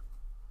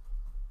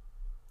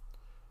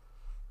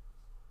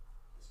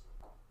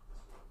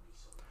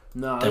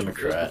 No,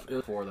 Democrat. it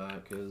was before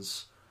that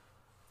because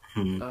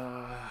Hmm.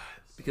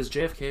 because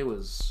JFK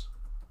was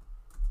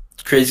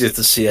It's crazy if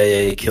the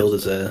CIA killed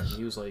his ass.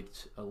 he was like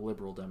a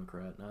liberal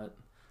Democrat, not.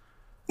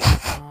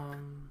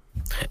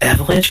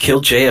 Avalanche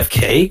killed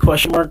JFK?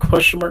 Question mark?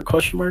 Question mark?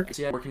 Question mark?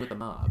 See, working with the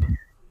mob.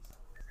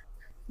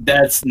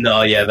 That's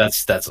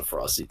a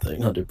Frosty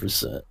thing,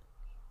 100%.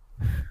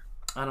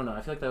 I don't know.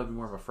 I feel like that would be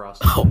more of a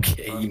Frosty.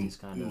 Okay, Frosty's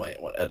you kinda,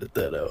 might want to edit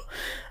that out.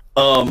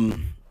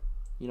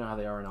 You know how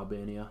they are in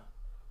Albania.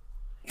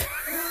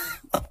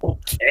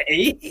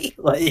 Okay,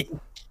 like,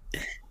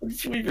 what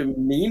did you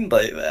even mean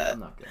by that? I'm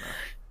not gonna.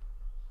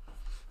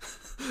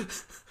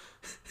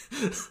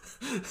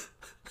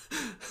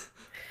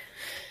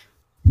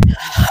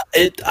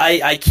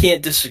 I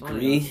can't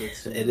disagree.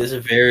 It's It is a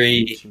very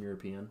Eastern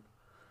European.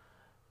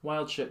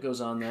 Wild shit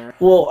goes on there.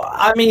 well.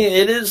 I mean,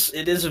 it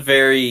is a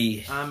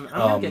very. I'm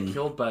gonna get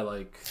killed by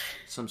like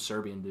some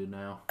Serbian dude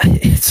now.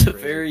 It's a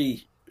Crazy.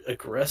 very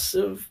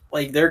aggressive.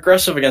 Like they're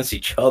aggressive against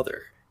each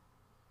other.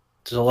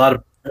 There's a lot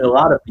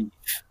of beef.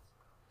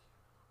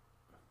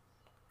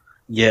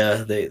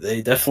 Yeah,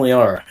 they definitely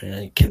are. And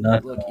I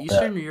cannot. Look, deny that.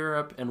 Eastern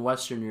Europe and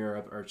Western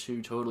Europe are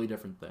two totally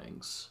different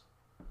things.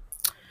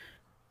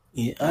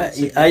 Yeah,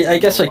 It's I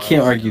guess I a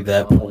can't lot, argue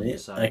that you point.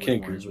 decide I can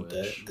which one agree is with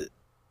which. that.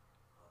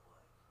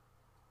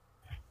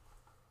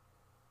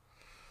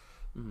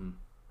 Mhm.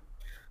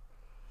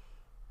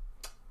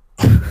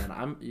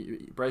 Man,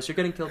 Bryce. You're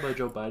getting killed by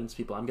Joe Biden's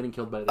people. I'm getting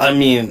killed by. I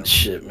mean, government.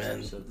 shit,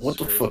 man. So this What is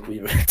the crazy. fuck we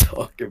even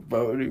talking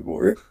about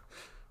anymore?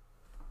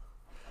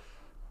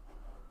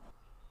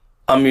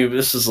 I mean,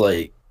 this is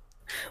like,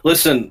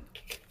 listen,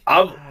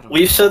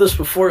 we've said this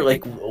before.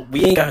 Like,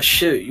 we ain't got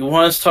shit. You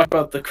want us to talk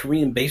about the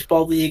Korean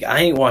Baseball League? I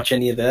ain't watch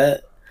any of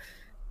that.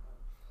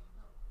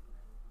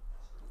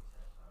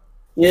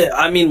 Yeah,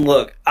 I mean,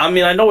 look, I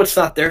know it's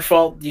not their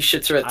fault. These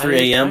shits are at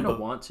 3 a.m. I but don't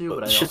want to,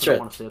 but I shits also are don't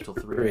want to stay up till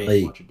 3 a.m. to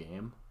like- watch a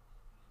game.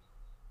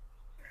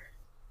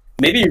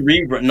 maybe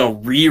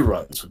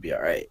reruns would be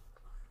all right.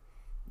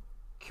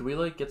 Can we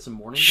like get some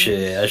morning? Shit,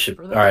 games I should.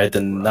 for All that? right,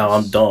 then For now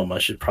us? I'm dumb. I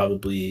should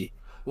probably.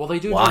 Well, they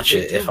do watch they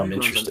it do if I'm reruns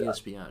interested. on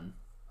ESPN.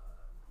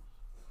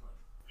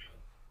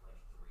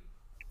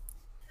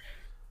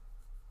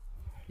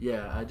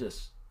 Yeah, I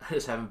just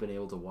haven't been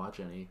able to watch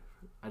any.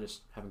 I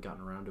just haven't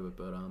gotten around to it,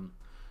 but I don't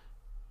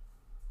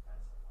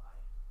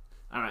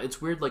know.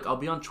 It's weird. Like I'll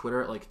be on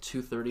Twitter at like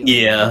 2:30.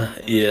 Yeah,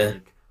 yeah.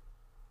 Like,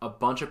 a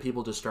bunch of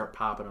people just start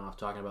popping off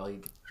talking about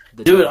like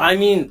the Dude, Dodgers, I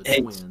mean, the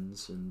hey-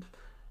 Twins, and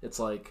it's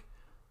like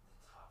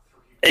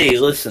Hey,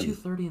 listen.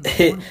 2:30 in the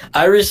morning.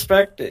 I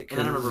respect it And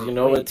I because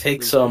remember, wait, it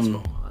takes there's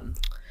baseball on.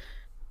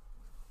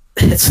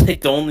 It's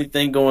like the only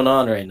thing going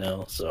on right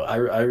now, so I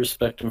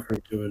respect him for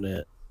doing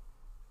it.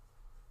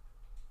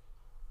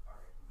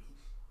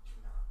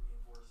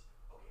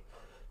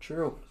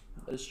 True.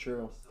 That is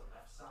true.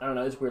 I don't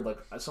know. It's weird. Like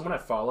someone I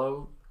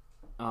follow,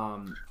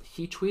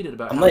 he tweeted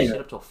about how he stayed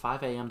up till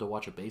 5 a.m. to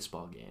watch a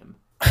baseball game.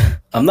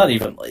 I'm not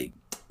even like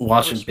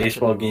watching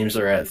baseball games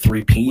that are at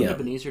 3 p.m. Would it have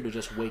been easier to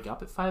just wake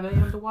up at 5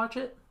 a.m. to watch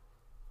it?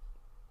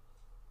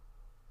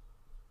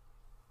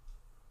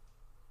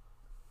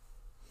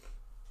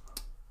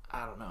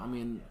 I don't know. I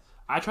mean,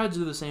 I tried to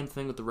do the same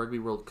thing with the Rugby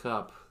World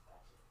Cup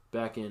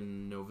back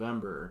in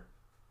November,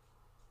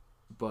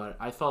 but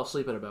I fell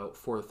asleep at about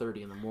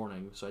 4:30 in the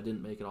morning, so I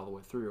didn't make it all the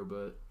way through.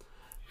 But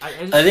I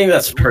think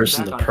that's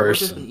person to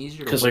person,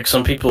 because like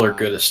some people are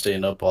good at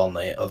staying up all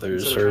night,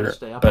 others are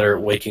better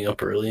at waking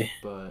up early.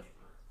 But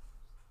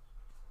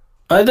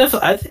I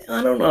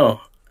don't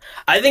know.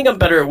 I think I'm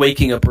better at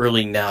waking up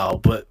early now,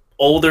 but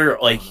older,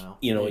 like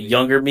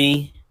younger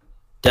me,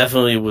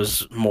 definitely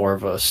was more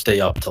of a stay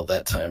up till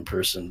that time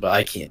person. But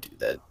I can't do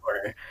that.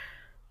 Or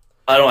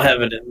I don't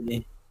have it in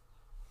me.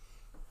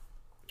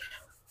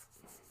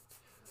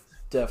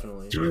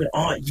 Definitely. Dude,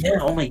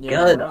 oh my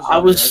god. I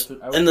was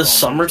in the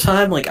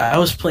summertime, like I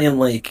was playing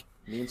like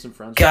me and some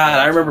friends. God,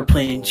 I remember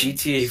playing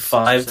GTA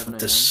 5 with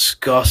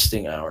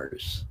disgusting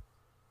hours.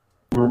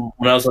 When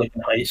I was like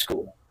in high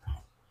school.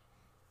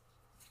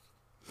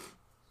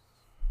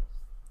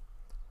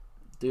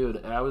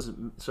 Dude, I was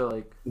so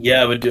like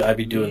yeah, I'd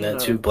be doing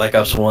that too. Black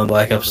Ops 1,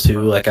 Black Ops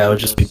 2, like I would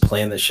just be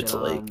playing this shit till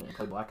like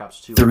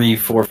 3,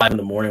 4, 5 in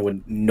the morning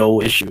with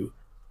no issue.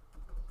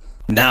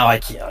 Now I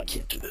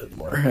can't do that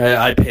anymore.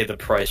 I pay the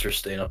price for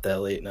staying up that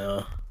late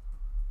now.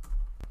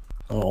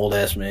 I'm an old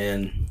ass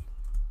man.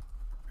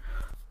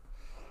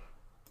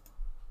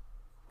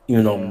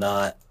 Even though I'm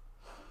not.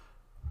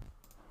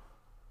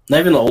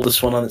 Not even the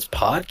oldest one on this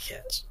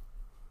podcast.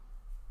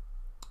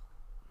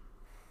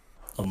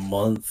 A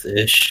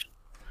month-ish.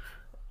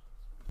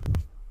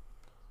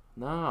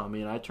 No, I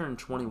mean, I turned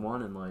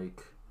 21 in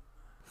like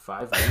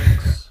 5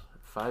 weeks.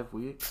 5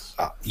 weeks?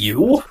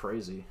 You? That's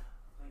crazy.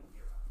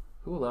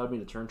 Who allowed me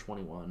to turn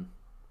 21?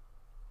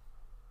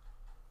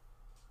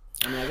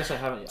 I mean, I guess I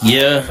haven't.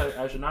 Yeah.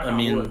 I should knock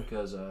on wood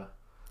because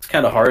it's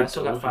kind of hard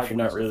though if you're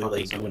not really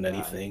like doing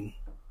anything.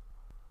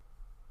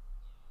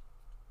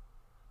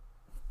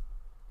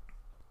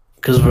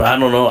 Because I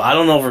don't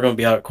know if we're gonna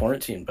be out of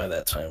quarantine by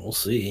that time. We'll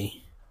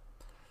see.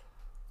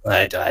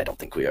 I don't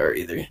think we are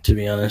either, to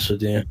be honest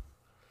with you.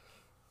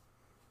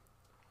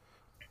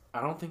 I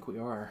don't think we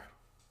are.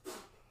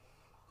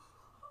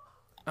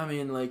 I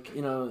mean, like,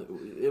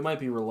 it might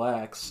be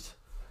relaxed.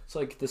 It's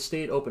like the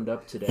state opened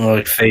up today.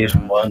 Like phase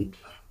 1.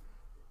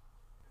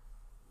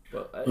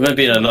 But we might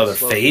be in another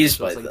phase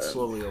by then. It's like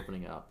slowly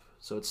opening up.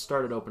 So it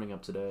started opening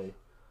up today.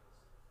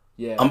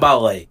 Yeah. I'm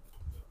about like,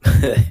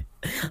 I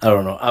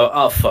don't know.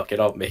 I'll fuck it.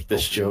 I'll make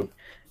this joke,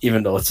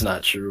 even though it's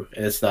not true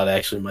and it's not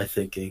actually my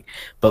thinking.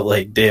 But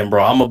like, damn,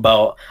 bro, I'm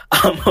about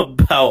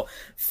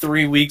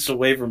 3 weeks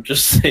away from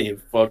just saying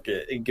fuck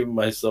it and giving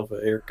myself a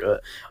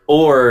haircut,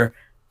 or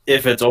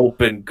if it's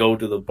open, go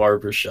to the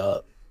barber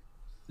shop.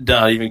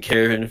 Not even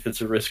caring if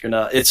it's a risk or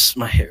not.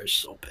 My hair is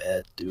so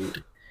bad,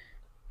 dude.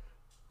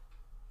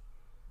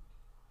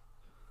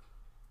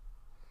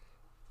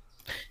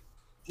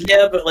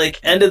 Yeah, but like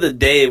end of the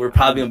day, we're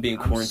probably gonna be in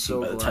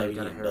quarantine by the time you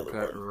get another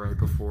one. Right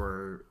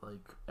before like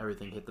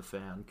everything hit the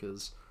fan,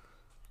 because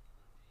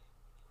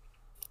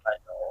I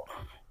know.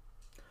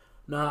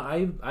 Nah,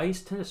 I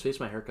tend to space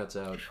my haircuts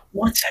out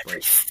once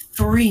every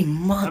 3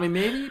 months. I mean,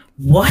 maybe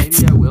what?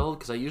 Maybe I will,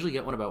 because I usually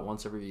get one about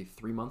once every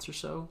 3 months or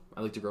so.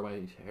 I like to grow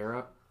my hair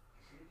out.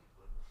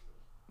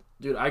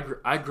 Dude, I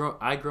grow.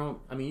 I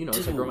mean, I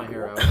grow my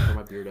hair out, I grow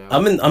my beard out.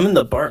 I'm in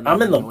the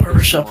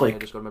barber shop like I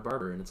just go to my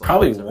barber, and it's like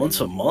probably once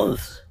a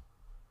month.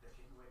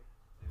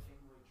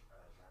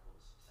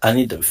 I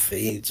need them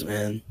fades,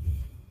 man.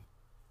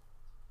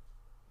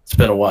 It's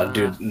been a while,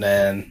 dude.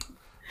 Man,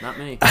 not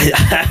me.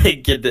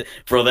 I get that,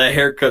 bro. That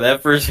haircut,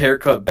 that first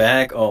haircut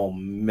back. Oh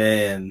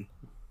man,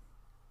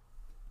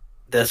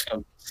 that's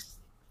gonna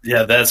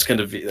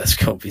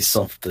be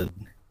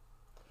something.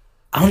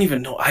 I don't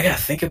even know. I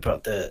gotta think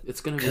about that.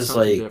 It's gonna be something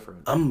like,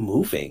 different. I'm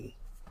moving,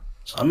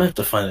 so I'm gonna have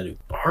to find a new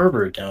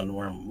barber down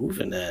where I'm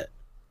moving at.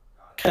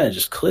 Kind of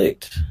just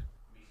clicked.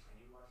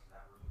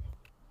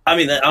 I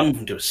mean, I'm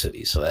moving to a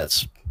city, so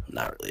that's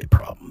not really a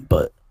problem.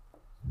 But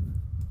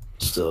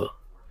still,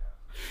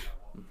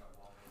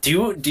 do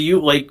you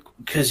like?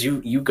 Because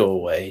you go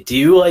away. Do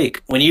you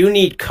like when you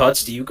need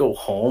cuts? Do you go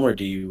home or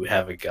do you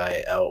have a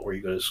guy out where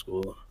you go to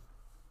school?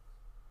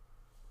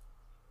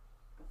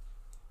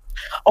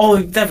 Oh,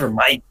 never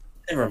mind.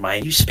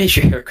 You space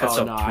your haircuts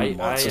up 2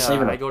 months. It's not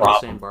even a I go problem.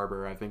 to the same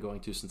barber I've been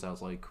going to since I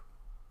was like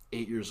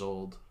 8 years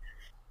old.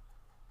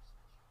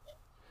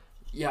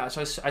 Yeah,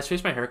 so I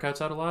space my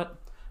haircuts out a lot,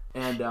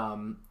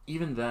 and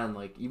even then,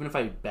 like even if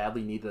I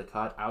badly needed a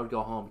cut, I would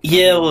go home.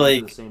 Yeah,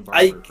 like the same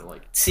barber for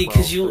like see,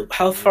 because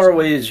how far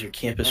away is your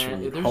campus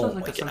from your home?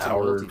 Like an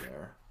hour.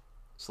 There.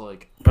 It's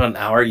like about an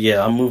hour.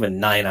 Yeah, I'm moving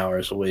 9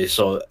 hours away.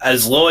 So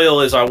as loyal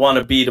as I want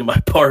to be to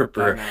my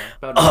barber,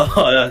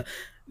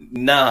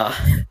 nah.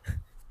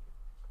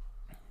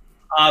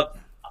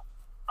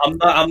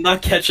 I'm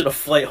not catching a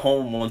flight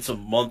home once a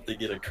month to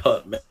get a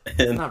cut, man.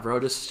 Nah, bro,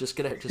 just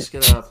get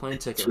a plane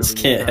ticket. Just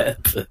whenever you can't get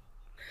happen.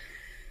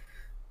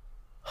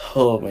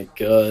 Oh my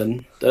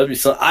god, that'd be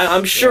something.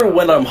 I'm sure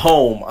when I'm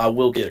home, I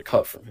will get a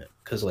cut from him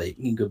because like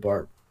he good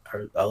barb.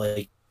 I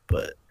like,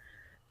 but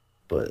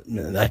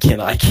man, I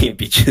can't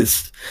be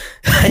just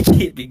I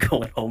can't be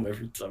going home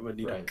every time I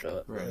need a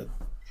cut. Right. Man.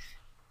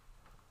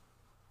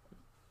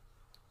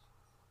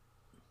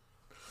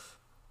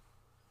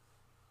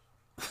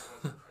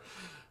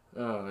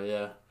 Oh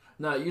yeah.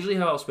 No, usually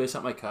how I'll space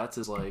out my cuts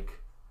is like,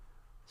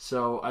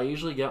 so I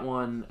usually get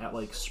one at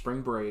like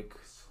spring break,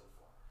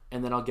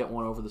 and then I'll get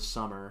one over the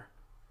summer,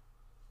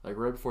 like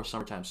right before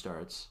summertime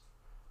starts,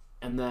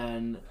 and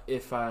then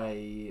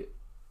so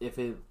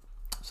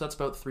that's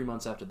about 3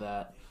 months after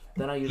that.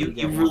 Then I usually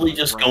get You one, really like,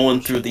 just right going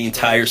before through the school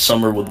entire starts,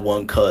 summer and with then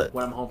one cut.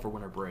 when I'm home for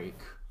winter break.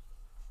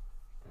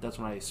 That's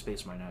when I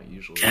space mine out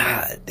usually.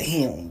 God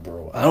damn,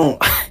 bro. I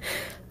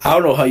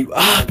don't know how you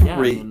Yeah,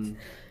 operate.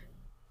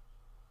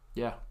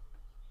 Yeah.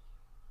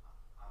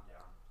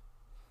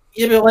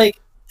 Yeah, but like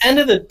end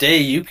of the day,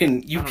 you can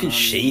I don't know,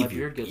 shave my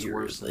your beard gets beard.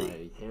 worse than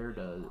Like, my hair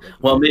does. Like,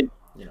 well, maybe,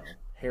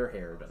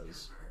 hair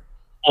does.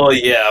 well,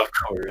 yeah, of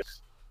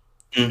course.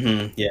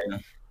 Yeah.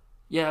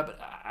 Yeah, but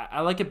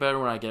I like it better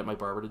when I get my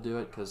barber to do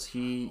it because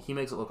he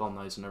makes it look all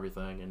nice and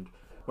everything. And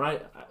when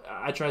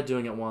I tried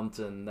doing it once,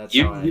 and that's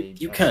how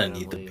You kind of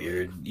need the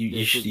beard.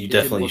 You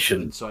definitely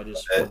shouldn't. So I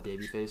just went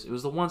babyface. It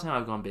was the one time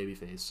I've gone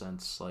babyface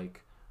since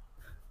like.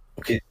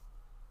 Okay.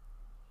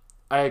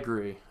 I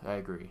agree.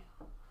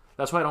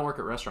 That's why I don't work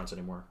at restaurants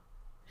anymore.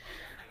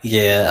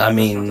 Yeah, I I'd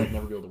mean,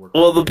 never be able to work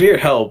well, the beard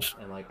helps.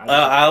 and, like,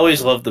 I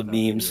always love the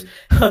memes.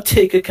 I'll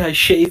take a guy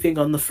shaving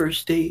on the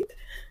first date.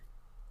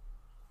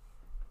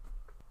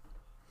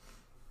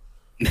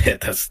 Yeah,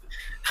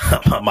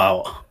 I'm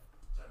out.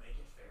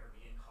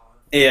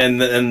 Yeah,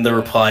 and the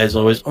reply is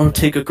always, "I'll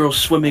take a girl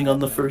swimming on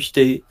the first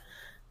date."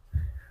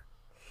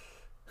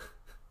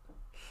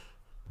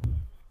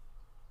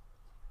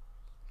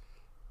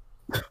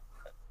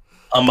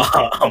 I'm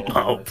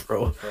out,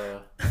 bro.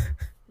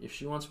 If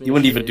she wants me, You to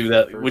wouldn't even shave do for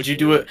that. the Would you first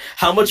do it? date,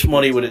 How much she's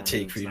money would it 10,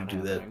 take it's for you to not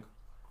do that? happening.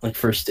 Like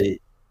first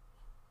date?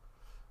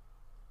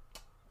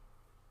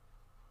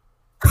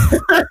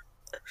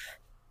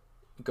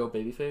 Go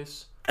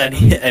babyface.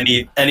 Anything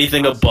Honestly,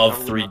 above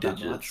probably 3 not that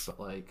digits, much, but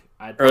like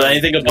or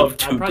anything above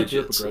 2 I'd probably do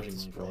it digits.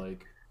 begrudgingly for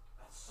like.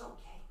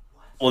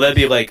 Well, that'd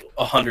be like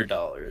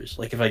 $100.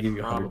 Like if I give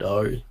you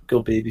 $100,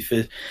 go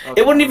babyface.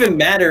 Okay, It wouldn't even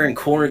matter in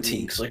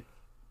quarantine, because like,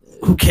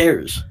 who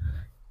cares?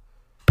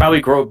 Probably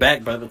grow it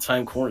back by the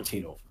time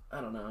quarantine over.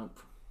 I don't know.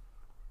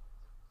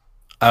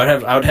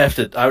 I would have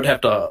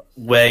to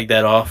wag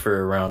that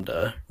offer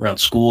around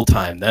school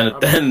time.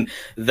 Then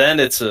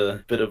it's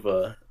a bit of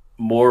a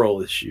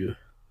moral issue.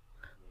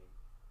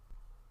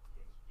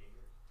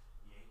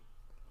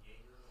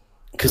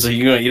 Because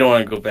you don't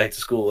want to go back to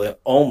school. Like,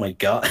 oh my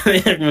god!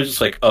 Everyone's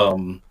just like,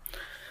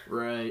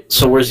 Right.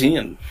 So where's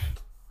Ian?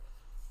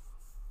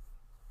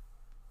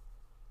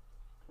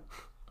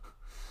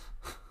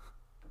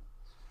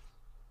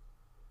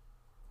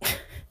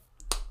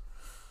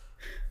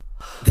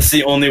 That's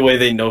the only way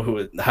they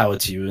know how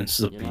it's you. It's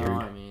the beard.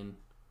 I mean.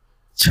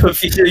 So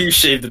if you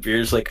shave the beard,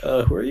 it's like,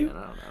 who are you? I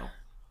don't know.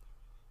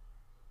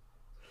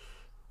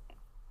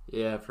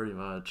 Yeah, pretty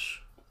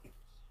much.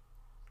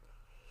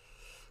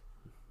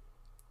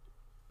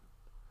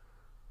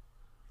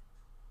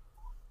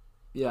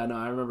 Yeah, no,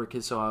 I remember.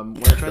 So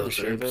when I tried to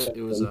shave it,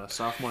 it was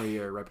sophomore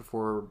year, right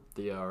before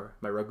the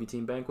my rugby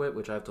team banquet,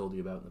 which I've told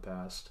you about in the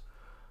past.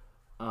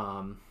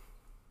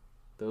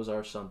 Those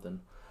are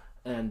something,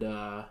 and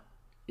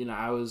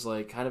I was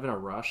like kind of in a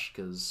rush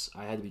because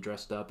I had to be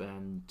dressed up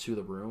and to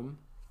the room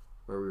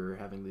where we were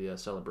having the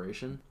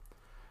celebration,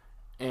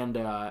 and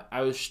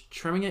I was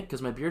trimming it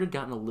because my beard had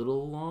gotten a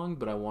little long,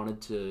 but I wanted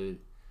to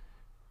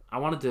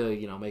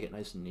make it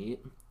nice and neat.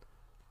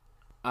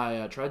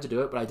 I tried to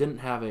do it, but I didn't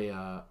have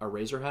a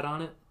razor head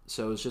on it,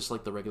 so it was just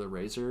like the regular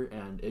razor,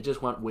 and it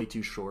just went way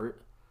too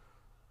short.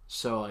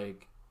 So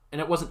like,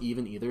 and it wasn't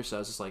even either. So I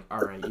was just like, all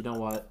right, you know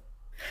what?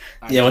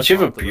 Yeah, once you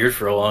have a beard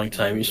for a long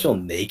time, you're still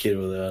naked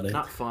without it.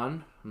 Not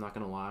fun. I'm not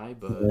gonna lie,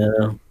 but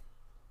yeah.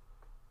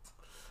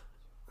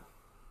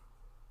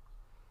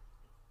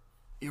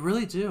 You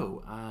really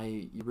do.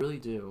 You really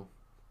do.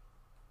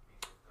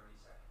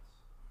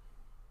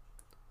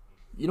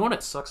 You know what?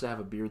 It sucks to have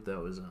a beard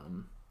though. Is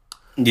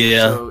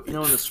Yeah. So, in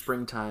the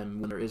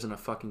springtime, when there isn't a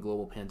fucking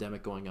global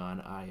pandemic going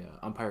on, I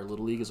umpire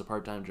Little League as a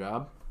part-time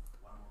job.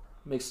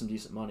 Makes some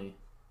decent money.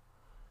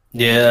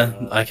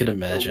 Yeah, I could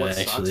imagine, what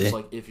actually. Sucks is,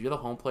 like, if you're the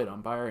home plate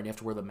umpire and you have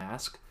to wear the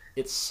mask,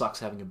 it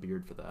sucks having a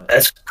beard for that.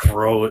 That's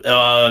gross.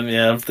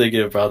 Yeah, I'm thinking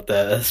about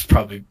that. That's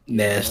probably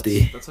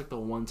nasty. That's like the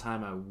one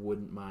time I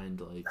wouldn't mind,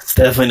 like... It's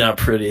definitely not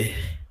pretty.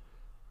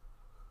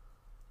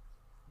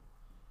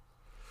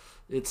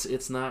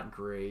 It's not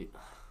great.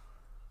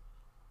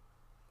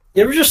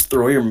 You ever just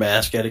throw your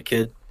mask at a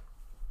kid?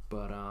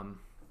 But, I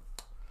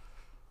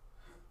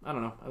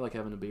don't know. I like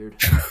having a beard.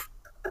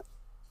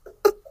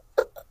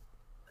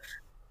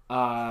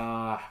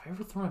 Have I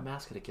ever thrown a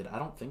mask at a kid? I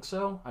don't think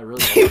so. I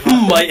really You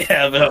don't. might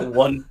have at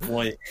one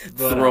point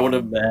But, thrown a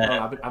oh,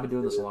 mask. I've been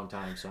doing this a long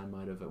time, so I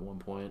might have at one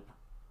point.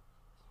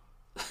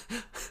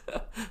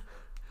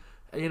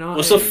 You know,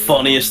 What's the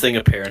funniest thing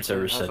a parent's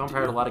ever said? I've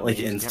umpired a lot of Like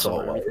games. I can't insult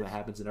remember anything wise. that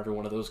happens in every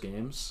one of those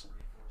games.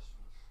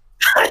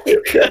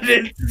 You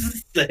couldn't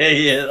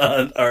say it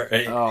on. All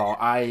right. Oh,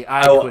 I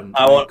couldn't.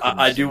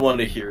 I do want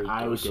to hear it.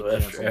 I Though, would so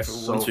get after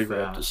canceled once so we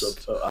wrap this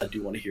fast. up, I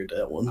do want to hear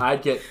that one.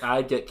 I'd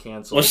get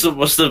canceled.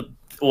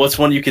 What's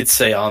one you could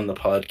say on the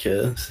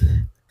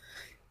podcast?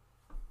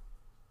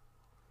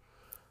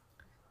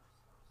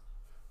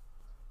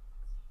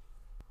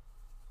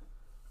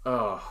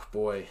 Oh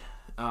boy,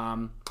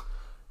 I've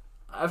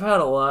had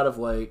a lot of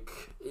like.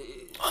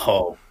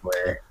 Oh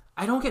man.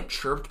 I don't get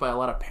chirped by a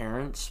lot of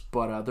parents,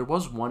 but there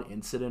was one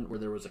incident where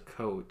there was a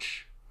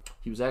coach.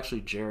 He was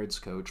actually Jared's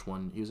coach.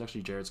 He was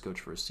actually Jared's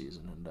coach for a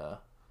season,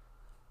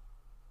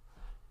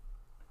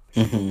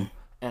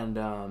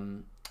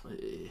 and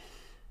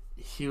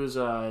he was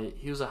a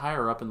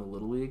higher up in the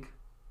Little League,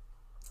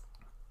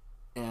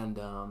 and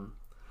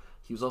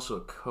he was also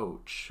a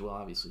coach. Well,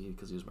 obviously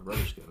because he was my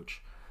brother's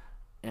coach,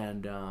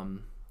 and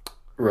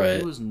Right.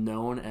 he was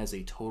known as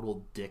a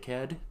total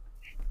dickhead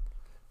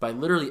by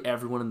literally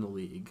everyone in the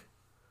league.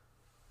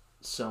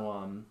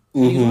 So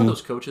he's one of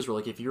those coaches where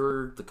like if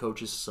you're the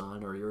coach's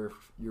son or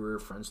you're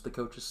friends with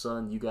the coach's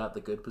son, you got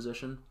the good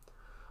position.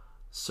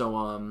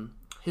 So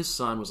his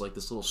son was like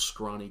this little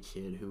scrawny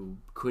kid who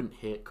couldn't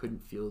hit,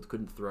 couldn't field,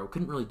 couldn't throw,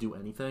 couldn't really do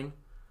anything.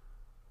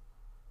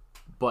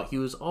 But he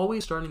was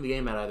always starting the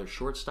game at either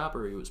shortstop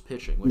or he was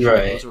pitching, which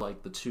Right. those are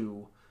like the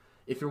two.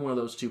 If you're one of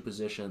those two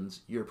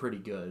positions, you're pretty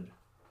good.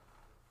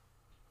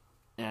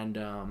 And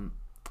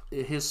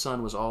his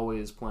son was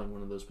always playing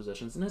one of those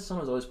positions, and his son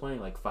was always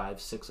playing like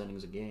 5-6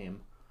 innings a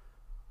game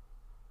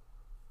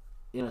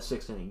in a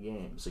 6-inning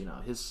game. So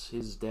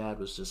his dad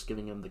was just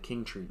giving him the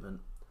king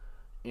treatment.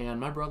 And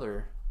my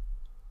brother,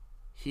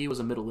 he was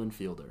a middle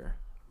infielder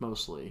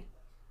mostly,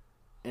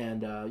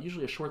 and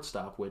usually a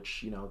shortstop,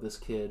 which this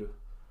kid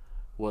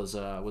was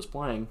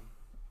playing.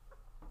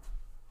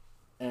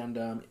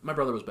 And my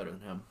brother was better than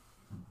him.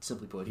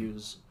 Simply put, he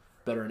was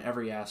better in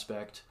every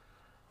aspect.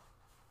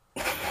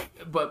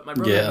 But my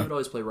brother, he would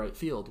always play right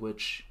field,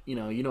 which,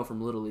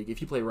 from Little League,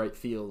 if you play right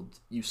field,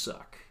 you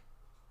suck.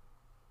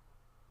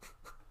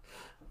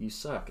 You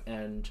suck.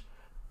 And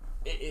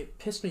it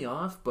pissed me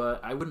off,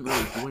 but I wouldn't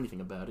really do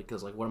anything about it,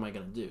 because, like, what am I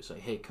going to do? Say,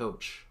 hey,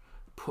 coach,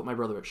 put my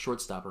brother at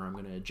shortstop or I'm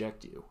going to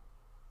eject you.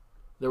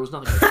 There was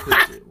nothing I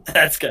could do.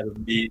 That's gotta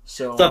be.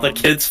 So, It's not the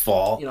kid's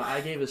fault.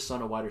 I gave his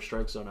son a wider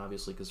strike zone,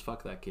 obviously, because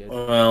fuck that kid.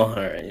 Well, all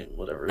right,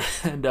 whatever.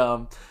 And,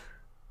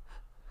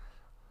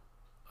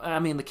 I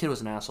mean, the kid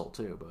was an asshole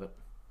too, but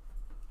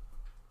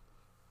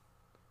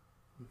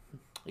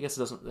I guess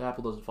the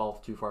apple doesn't fall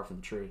too far from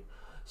the tree.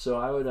 So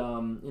I would,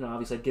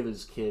 obviously I'd give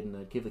his kid and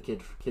I'd give the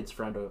kid's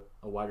friend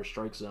a wider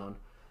strike zone.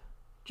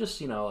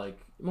 Just, like,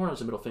 more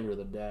as a middle finger to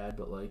the dad,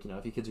 but like,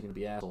 if you kids are going to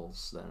be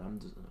assholes,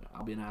 then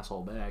I'll be an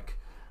asshole back.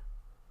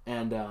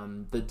 And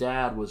the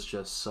dad was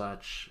just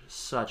such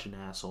an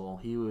asshole.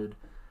 He would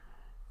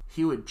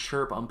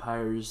chirp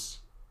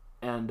umpires,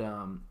 and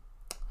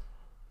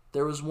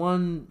there was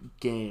one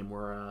game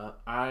where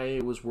I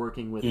was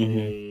working with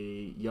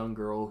a young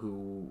girl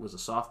who was a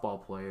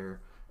softball player,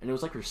 and it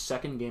was like her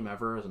second game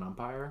ever as an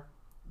umpire,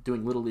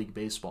 doing Little League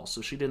baseball. So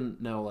she didn't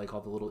know like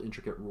all the little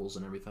intricate rules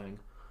and everything.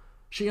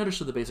 She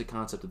understood the basic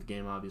concept of the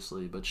game,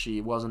 obviously, but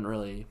she wasn't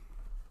really.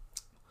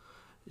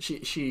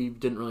 She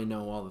didn't really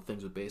know all the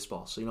things with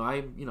baseball. So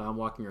I'm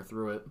walking her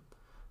through it,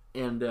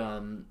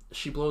 and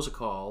she blows a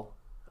call.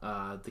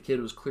 The kid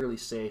was clearly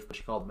safe, but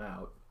she called him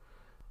out,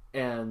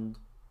 and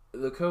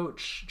the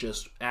coach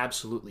just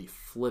absolutely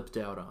flipped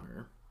out on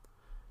her.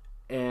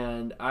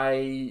 And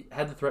I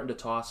had to threaten to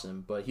toss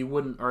him, but he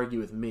wouldn't argue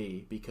with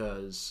me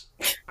because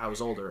I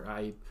was older.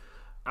 I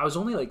was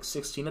only like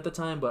 16 at the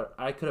time, but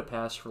I could have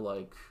passed for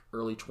like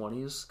early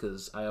 20s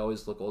because I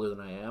always look older than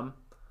I am.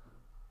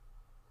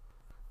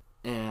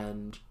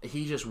 And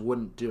he just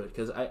wouldn't do it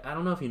because I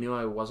don't know if he knew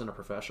I wasn't a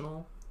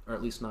professional, or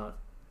at least not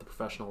the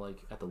professional like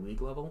at the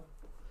league level.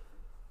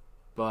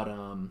 But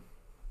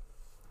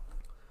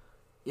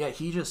yeah,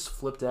 he just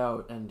flipped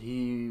out, and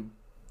he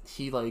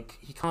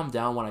calmed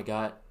down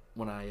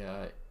when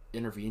I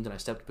intervened and I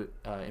stepped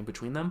in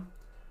between them.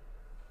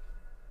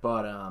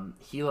 But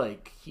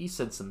he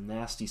said some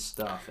nasty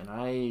stuff, and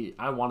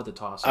I wanted to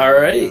toss him. All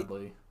right.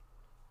 Badly.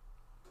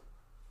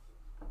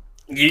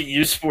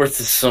 U Sports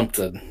is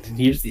something.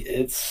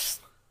 It's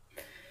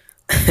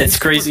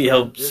crazy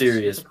how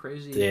serious it's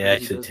crazy they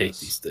actually business. take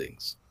these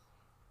things.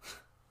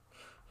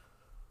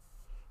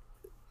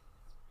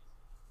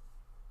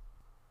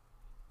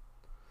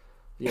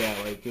 Yeah,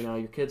 like,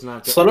 your kid's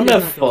not. Just let them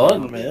your have kid's not gonna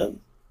fun, win. man.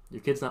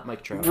 Your kid's not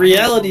Mike Trout.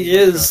 Reality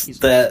is He's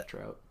that Mike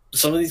Trout.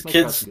 Some of these Mike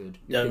kids, Trout's good.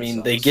 Your I kid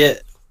mean, they sucks.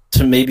 get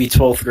to maybe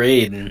 12th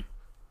grade, and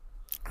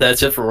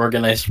that's it for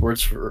organized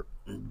sports for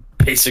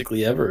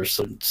basically ever.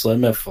 So just let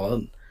them have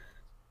fun.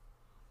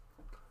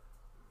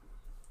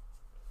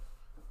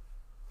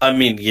 I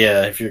mean,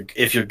 yeah, if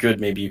you're good,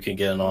 maybe you can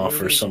get an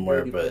offer Maybe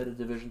somewhere. you play But at a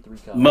Division III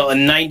college.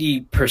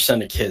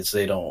 90% of kids,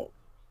 they don't.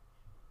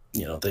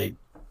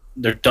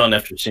 They're done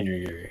after senior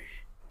year.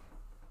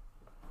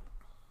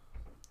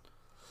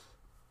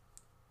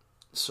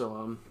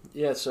 So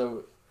yeah,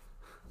 so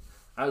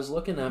I was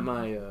looking at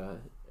my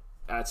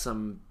at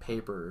some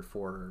paper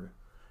for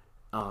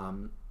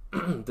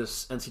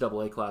this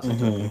NCAA class I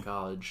took in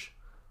college,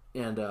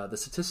 and the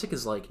statistic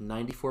is like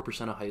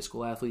 94% of high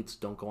school athletes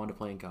don't go on to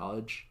play in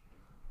college,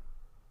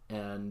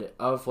 and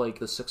of like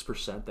the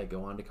 6% that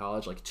go on to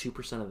college, like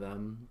 2% of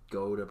them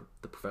go to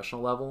the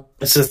professional level.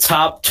 It's the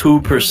top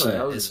 2%.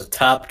 That was- It's the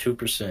top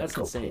 2%. That's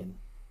insane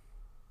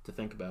to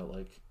think about.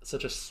 Like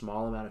such a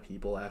small amount of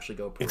people actually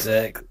go pro.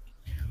 Exactly.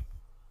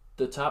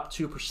 The top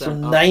 2%. So of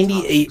the top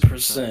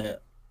 98%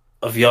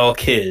 of y'all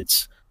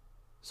kids.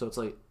 So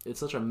it's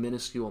such a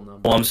minuscule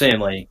number. Well, I'm saying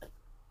like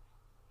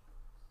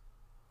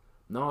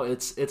No,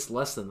 it's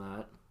less than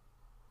that.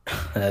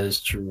 that is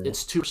true.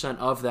 It's 2%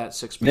 of that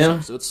 6%. Yeah.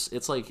 So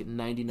it's like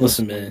 99.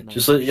 Listen, man,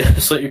 just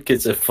let your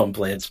kids have fun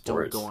playing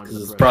sports go on to because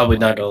the it's professional probably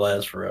not level. gonna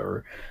last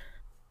forever.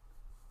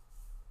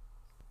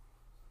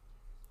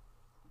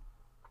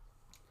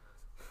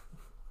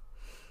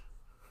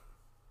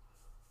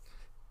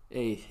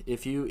 Hey,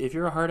 if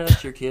you're a hard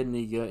ass to your kid and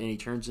he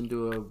turns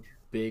into a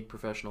big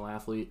professional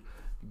athlete,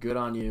 good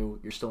on you.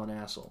 You're still an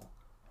asshole.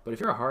 But if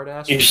you're a hard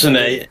ass, You're just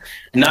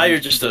now you're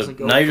just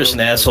an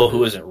asshole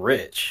who isn't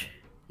rich.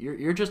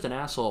 You're just an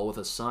asshole with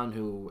a son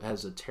who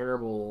has a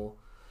terrible.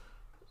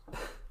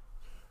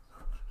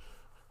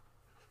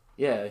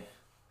 Yeah.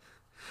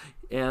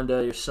 And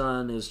your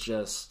son is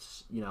just,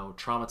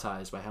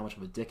 traumatized by how much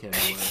of a dickhead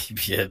you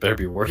were. Yeah, it better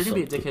be worth If you're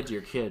going to something. be a dickhead to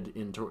your kid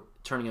in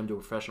turning him into a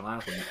professional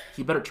athlete,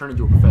 he better turn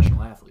into a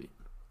professional athlete.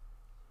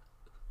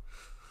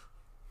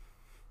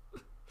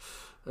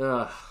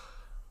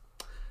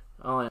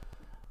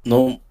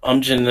 No,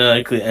 I'm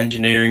genetically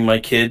engineering my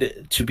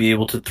kid to be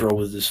able to throw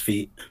with his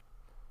feet.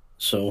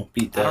 So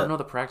beat I that. don't know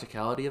the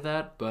practicality of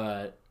that,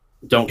 but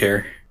Don't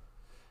care.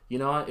 you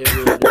know what? It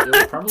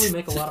would probably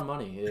make a lot of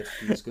money if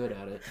he's good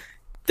at it.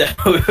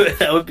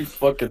 That would be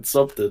fucking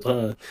something,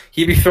 huh?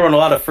 He'd be throwing a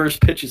lot of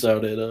first pitches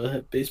out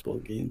at baseball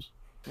games.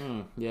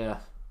 Yeah.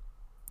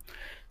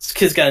 This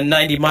kid's got a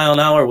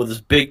 90-mile-an-hour with his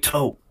big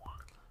toe.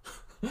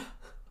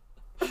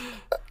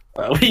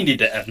 We need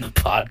to end the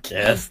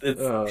podcast.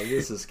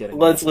 This is getting.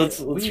 Let's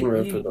we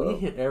wrap it We up.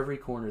 hit every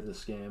corner of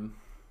this game,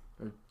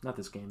 or not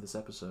this game, this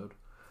episode.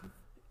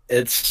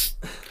 It's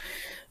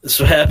this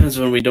what happens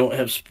when we don't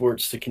have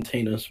sports to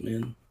contain us,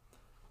 man.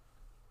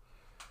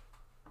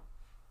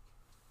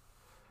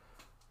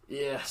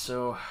 Yeah.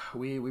 So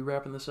we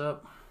wrapping this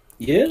up.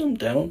 Yeah, I'm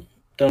down.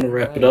 Down to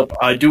wrap it up.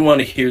 I do want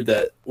to hear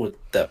what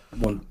that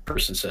one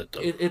person said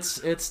though.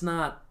 It's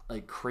not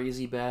like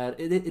crazy bad.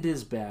 It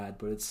is bad,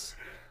 but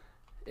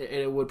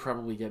it would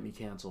probably get me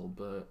canceled.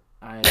 But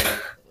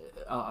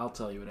I'll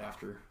tell you it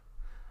after.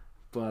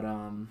 But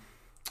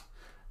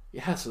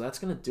yeah. So that's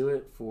gonna do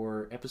it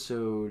for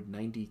episode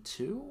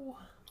 92.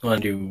 I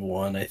want to do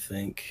one, I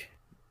think.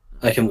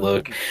 I can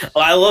look.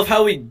 I love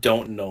how we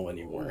don't know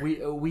anymore.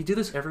 We do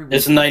this every week.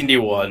 It's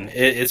 91.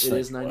 It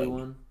is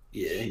 91.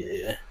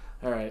 Yeah.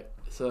 All right.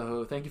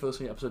 So thank you for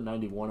listening to episode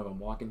 91 of I'm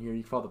Walking Here.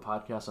 You can follow the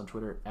podcast on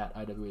Twitter at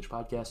IWH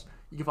Podcast.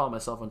 You can follow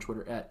myself on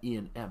Twitter at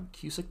Ian M.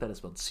 Cusick. That is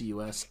spelled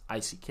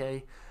CUSICK.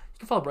 You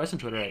can follow Bryce on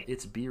Twitter at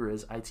It's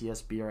BRizz,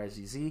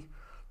 ITSBRIZZ.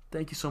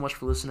 Thank you so much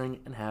for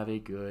listening and have a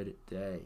good day.